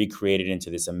refurbish it and recreate it into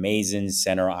this amazing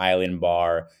center island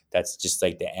bar that's just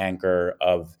like the anchor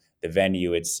of the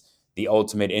venue. It's the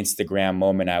ultimate Instagram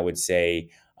moment, I would say.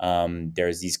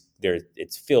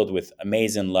 It's filled with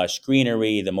amazing lush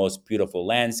greenery, the most beautiful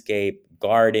landscape,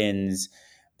 gardens.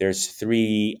 There's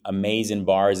 3 amazing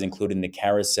bars, including the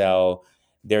carousel.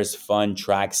 There's fun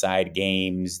trackside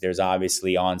games. There's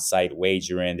obviously on-site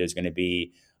wagering. There's going to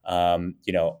be,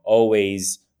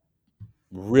 always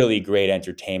really great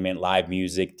entertainment, live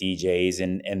music, DJs,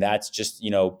 and that's just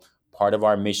part of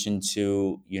our mission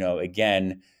to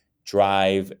again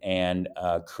drive and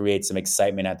create some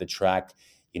excitement at the track,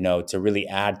 to really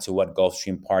add to what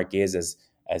Gulfstream Park is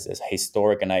as a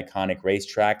historic and iconic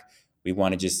racetrack. We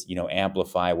want to just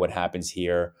amplify what happens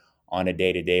here on a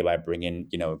day-to-day by bringing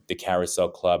the Carousel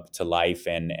Club to life,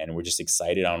 and we're just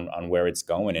excited on where it's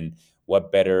going, and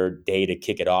what better day to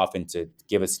kick it off and to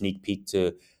give a sneak peek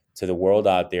to the world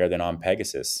out there than on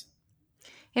Pegasus.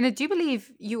 And I do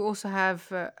believe you also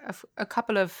have a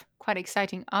couple of quite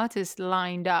exciting artists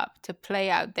lined up to play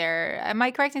out there. Am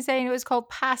I correct in saying it was called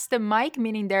Pass the Mic,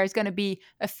 meaning there's going to be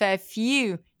a fair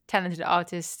few talented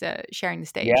artists sharing the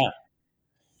stage?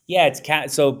 Yeah,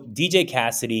 so DJ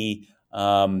Cassidy,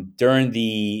 during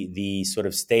the sort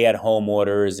of stay-at-home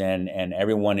orders and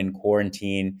everyone in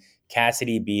quarantine,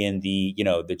 Cassidy being the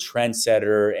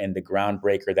trendsetter and the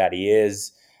groundbreaker that he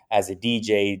is as a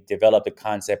DJ, developed a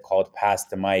concept called Pass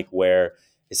the Mic, where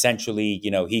essentially,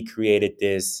 he created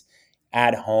this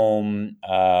at-home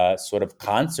sort of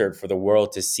concert for the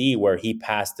world to see, where he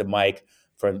passed the mic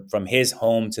from his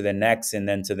home to the next and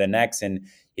then to the next. And,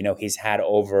 he's had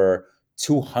over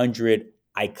 200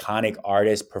 iconic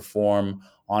artists perform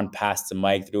on Pass the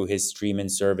Mic through his streaming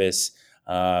service.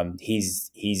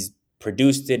 He's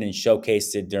produced it and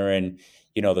showcased it during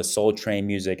the Soul Train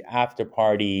Music After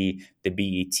Party, the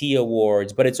BET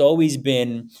Awards, but it's always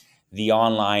been the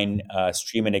online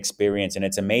streaming experience, and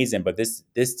it's amazing. But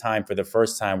this time, for the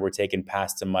first time, we're taking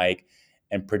Pass the Mic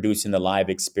and producing the live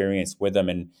experience with them.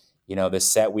 And the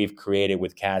set we've created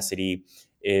with Cassidy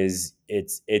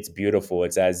it's beautiful.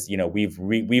 It's as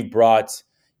we've brought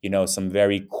some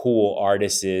very cool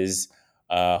artists'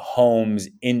 homes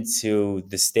into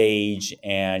the stage,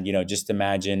 and just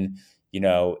imagine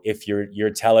if your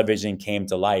television came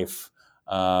to life,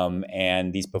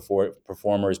 and these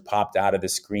performers popped out of the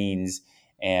screens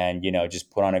and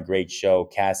just put on a great show.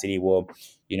 Cassidy will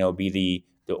be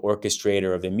the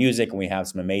orchestrator of the music, and we have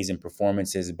some amazing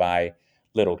performances by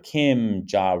Little Kim,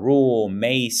 Ja Rule,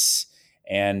 Mace,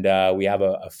 and we have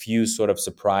a few sort of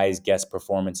surprise guest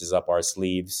performances up our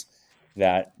sleeves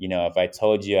that if I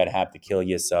told you, I'd have to kill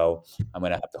you. So I'm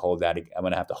gonna have to hold that. I'm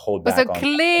gonna have to hold back. So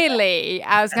clearly,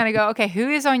 I was gonna go, okay, who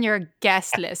is on your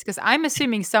guest list? Because I'm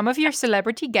assuming some of your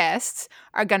celebrity guests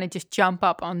are gonna just jump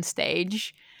up on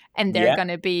stage, and they're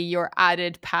gonna be your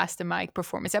added Pass the Mic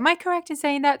performance. Am I correct in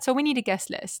saying that? So we need a guest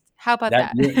list. How about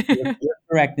that? You're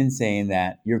correct in saying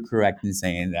that. You're correct in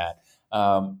saying that.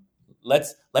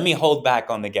 Let me hold back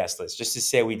on the guest list just to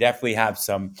say we definitely have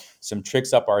some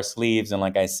tricks up our sleeves. And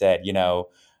like I said,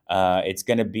 it's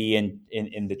going to be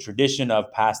in the tradition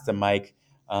of Pass the Mic,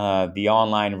 the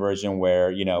online version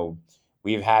where,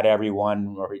 we've had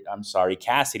everyone, or I'm sorry,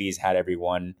 Cassidy's had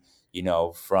everyone,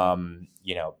 from,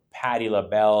 Patti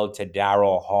LaBelle to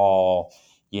Daryl Hall,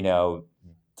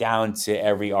 down to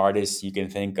every artist you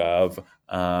can think of.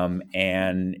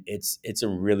 And it's a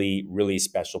really, really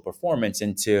special performance.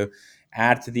 And to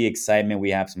add to the excitement,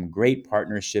 we have some great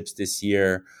partnerships this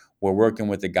year. We're working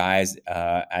with the guys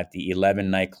at the 11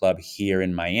 nightclub here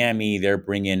in Miami. They're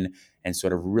bringing and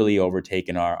sort of really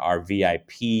overtaking our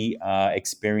VIP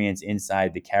experience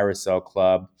inside the Carousel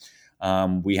Club.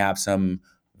 We have some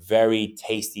very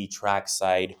tasty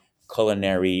trackside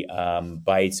culinary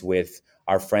bites with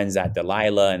our friends at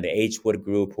Delilah and the H Wood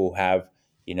Group, who have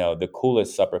the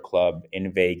coolest supper club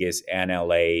in Vegas and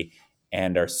LA.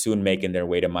 and are soon making their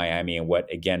way to Miami. And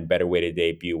what, again, better way to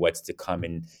debut what's to come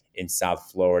in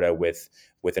South Florida with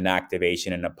an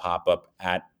activation and a pop-up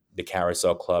at the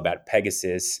Carousel Club at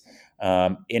Pegasus.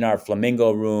 In our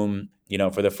Flamingo room,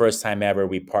 for the first time ever,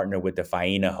 we partnered with the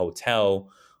Faena Hotel,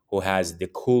 who has the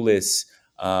coolest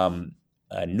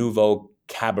Nouveau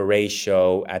Cabaret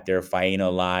show at their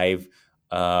Faena Live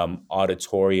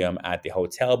auditorium at the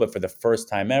hotel. But for the first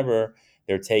time ever,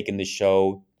 they're taking the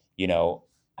show,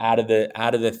 out of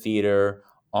the theater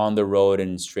on the road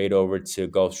and straight over to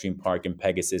Gulfstream Park in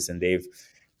Pegasus. And they've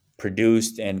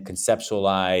produced and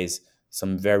conceptualized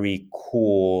some very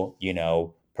cool,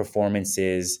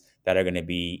 performances that are going to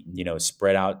be,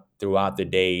 spread out throughout the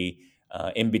day,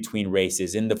 in between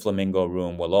races in the Flamingo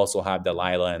room. We'll also have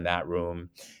Delilah in that room.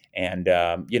 And,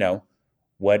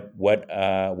 what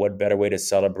better way to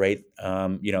celebrate,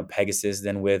 Pegasus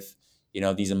than with,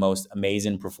 these most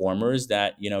amazing performers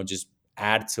that, just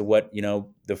add to what,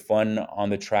 the fun on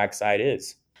the track side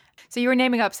is. So you were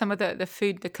naming up some of the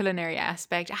food, the culinary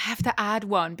aspect. I have to add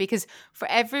one because for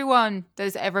everyone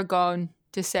that's ever gone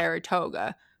to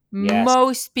Saratoga, Yes.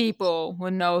 most people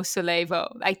will know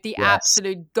Solevo, like the Yes.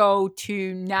 absolute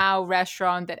go-to now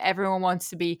restaurant that everyone wants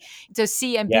to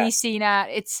see and be Yes. seen at.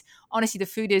 It's honestly, the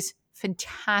food is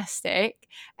fantastic.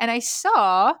 And I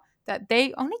saw that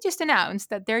they only just announced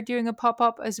that they're doing a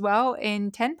pop-up as well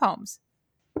in Ten Palms.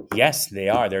 Yes, they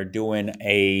are. They're doing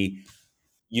a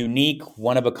unique,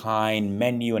 one-of-a-kind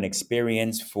menu and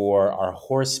experience for our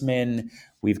horsemen.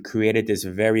 We've created this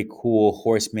very cool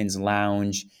horsemen's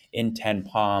lounge in Ten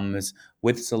Palms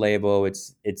with Solevo.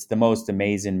 It's the most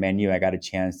amazing menu. I got a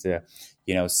chance to,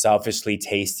 selfishly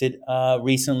taste it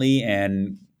recently,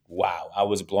 and wow, I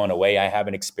was blown away. I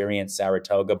haven't experienced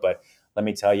Saratoga, but let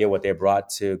me tell you, what they brought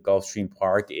to Gulfstream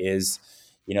Park is,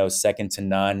 second to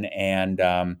none.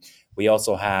 And we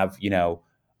also have,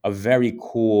 a very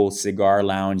cool cigar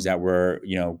lounge that we're,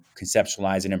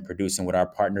 conceptualizing and producing with our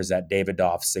partners at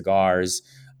Davidoff Cigars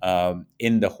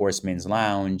in the Horseman's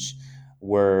Lounge.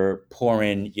 We're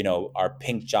pouring, our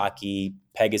Pink Jockey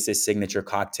Pegasus signature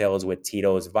cocktails with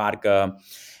Tito's vodka.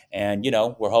 And,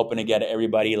 we're hoping to get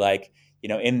everybody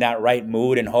in that right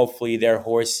mood, and hopefully their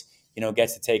horse,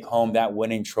 gets to take home that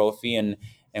winning trophy. And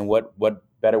what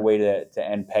better way to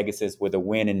end Pegasus with a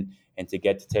win and to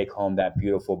get to take home that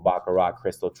beautiful Baccarat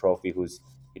Crystal Trophy, who's,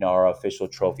 our official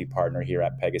trophy partner here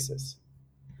at Pegasus.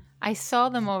 I saw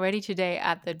them already today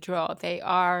at the draw. They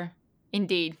are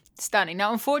indeed stunning.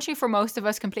 Now, unfortunately for most of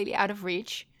us, completely out of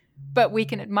reach, but we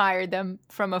can admire them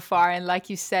from afar. And like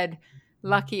you said,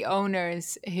 lucky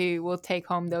owners who will take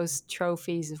home those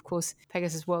trophies. Of course,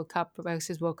 Pegasus World Cup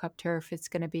turf. It's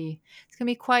gonna be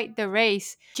quite the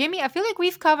race. Jimmy, I feel like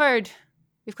we've covered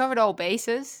all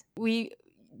bases. We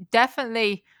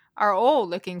definitely are all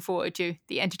looking forward to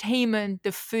the entertainment,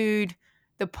 the food,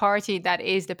 the party that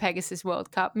is the Pegasus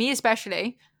World Cup. Me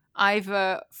especially. I've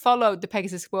followed the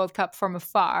Pegasus World Cup from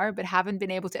afar, but haven't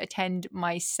been able to attend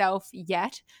myself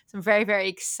yet. So very, very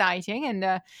exciting. And,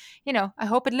 I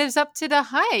hope it lives up to the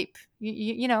hype.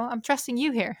 I'm trusting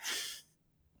you here.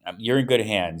 You're in good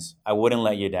hands. I wouldn't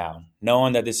let you down.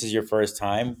 Knowing that this is your first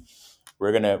time,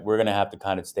 we're gonna have to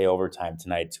kind of stay overtime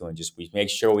tonight too, and just make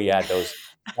sure we add those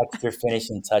extra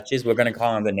finishing touches. We're gonna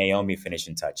call them the Naomi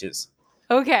finishing touches.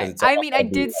 Okay. I mean, I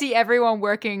did see everyone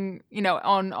working,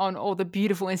 on all the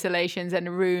beautiful installations and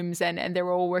the rooms, and they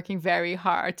were all working very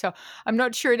hard. So I'm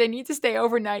not sure they need to stay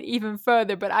overnight even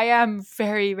further, but I am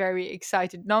very, very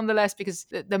excited nonetheless, because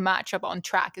the matchup on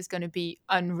track is going to be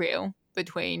unreal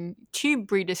between two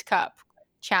Breeders' Cup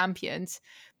champions,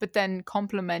 but then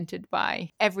complemented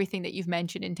by everything that you've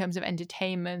mentioned in terms of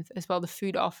entertainment as well, the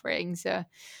food offerings. I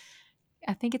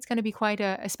think it's going to be quite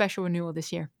a special renewal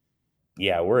this year.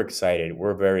 Yeah, we're excited.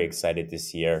 We're very excited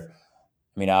this year.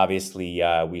 I mean, obviously,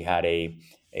 we had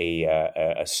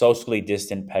a socially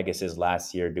distant Pegasus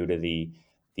last year due to the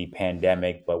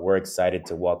pandemic, but we're excited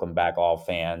to welcome back all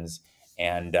fans.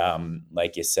 And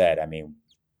like you said, I mean,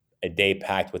 a day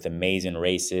packed with amazing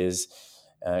races,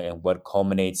 and what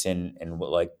culminates in what,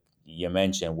 like you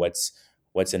mentioned, what's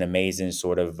an amazing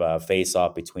sort of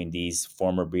face-off between these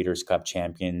former Breeders' Cup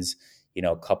champions.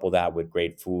 Couple that with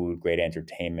great food, great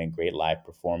entertainment, great live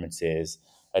performances,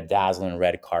 a dazzling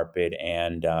red carpet,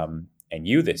 and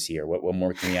you this year. What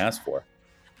more can we ask for?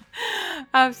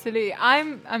 Absolutely.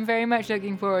 I'm very much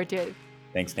looking forward to it.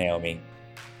 Thanks, Naomi.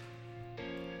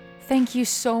 Thank you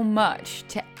so much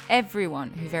to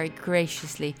everyone who very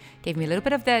graciously gave me a little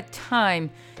bit of their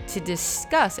time to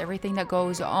discuss everything that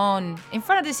goes on in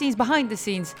front of the scenes, behind the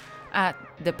scenes at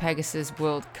the Pegasus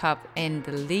World Cup in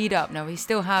the lead up. Now we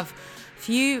still have a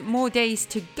few more days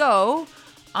to go,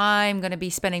 I'm going to be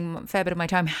spending a fair bit of my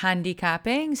time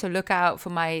handicapping, so look out for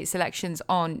my selections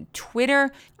on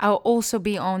Twitter. I'll also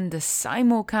be on the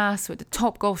simulcast with the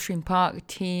top Gulfstream Park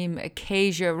team,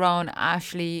 Acacia, Ron,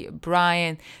 Ashley,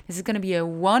 Brian. This is going to be a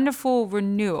wonderful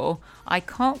renewal. I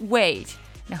can't wait,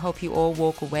 and I hope you all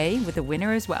walk away with a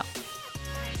winner as well.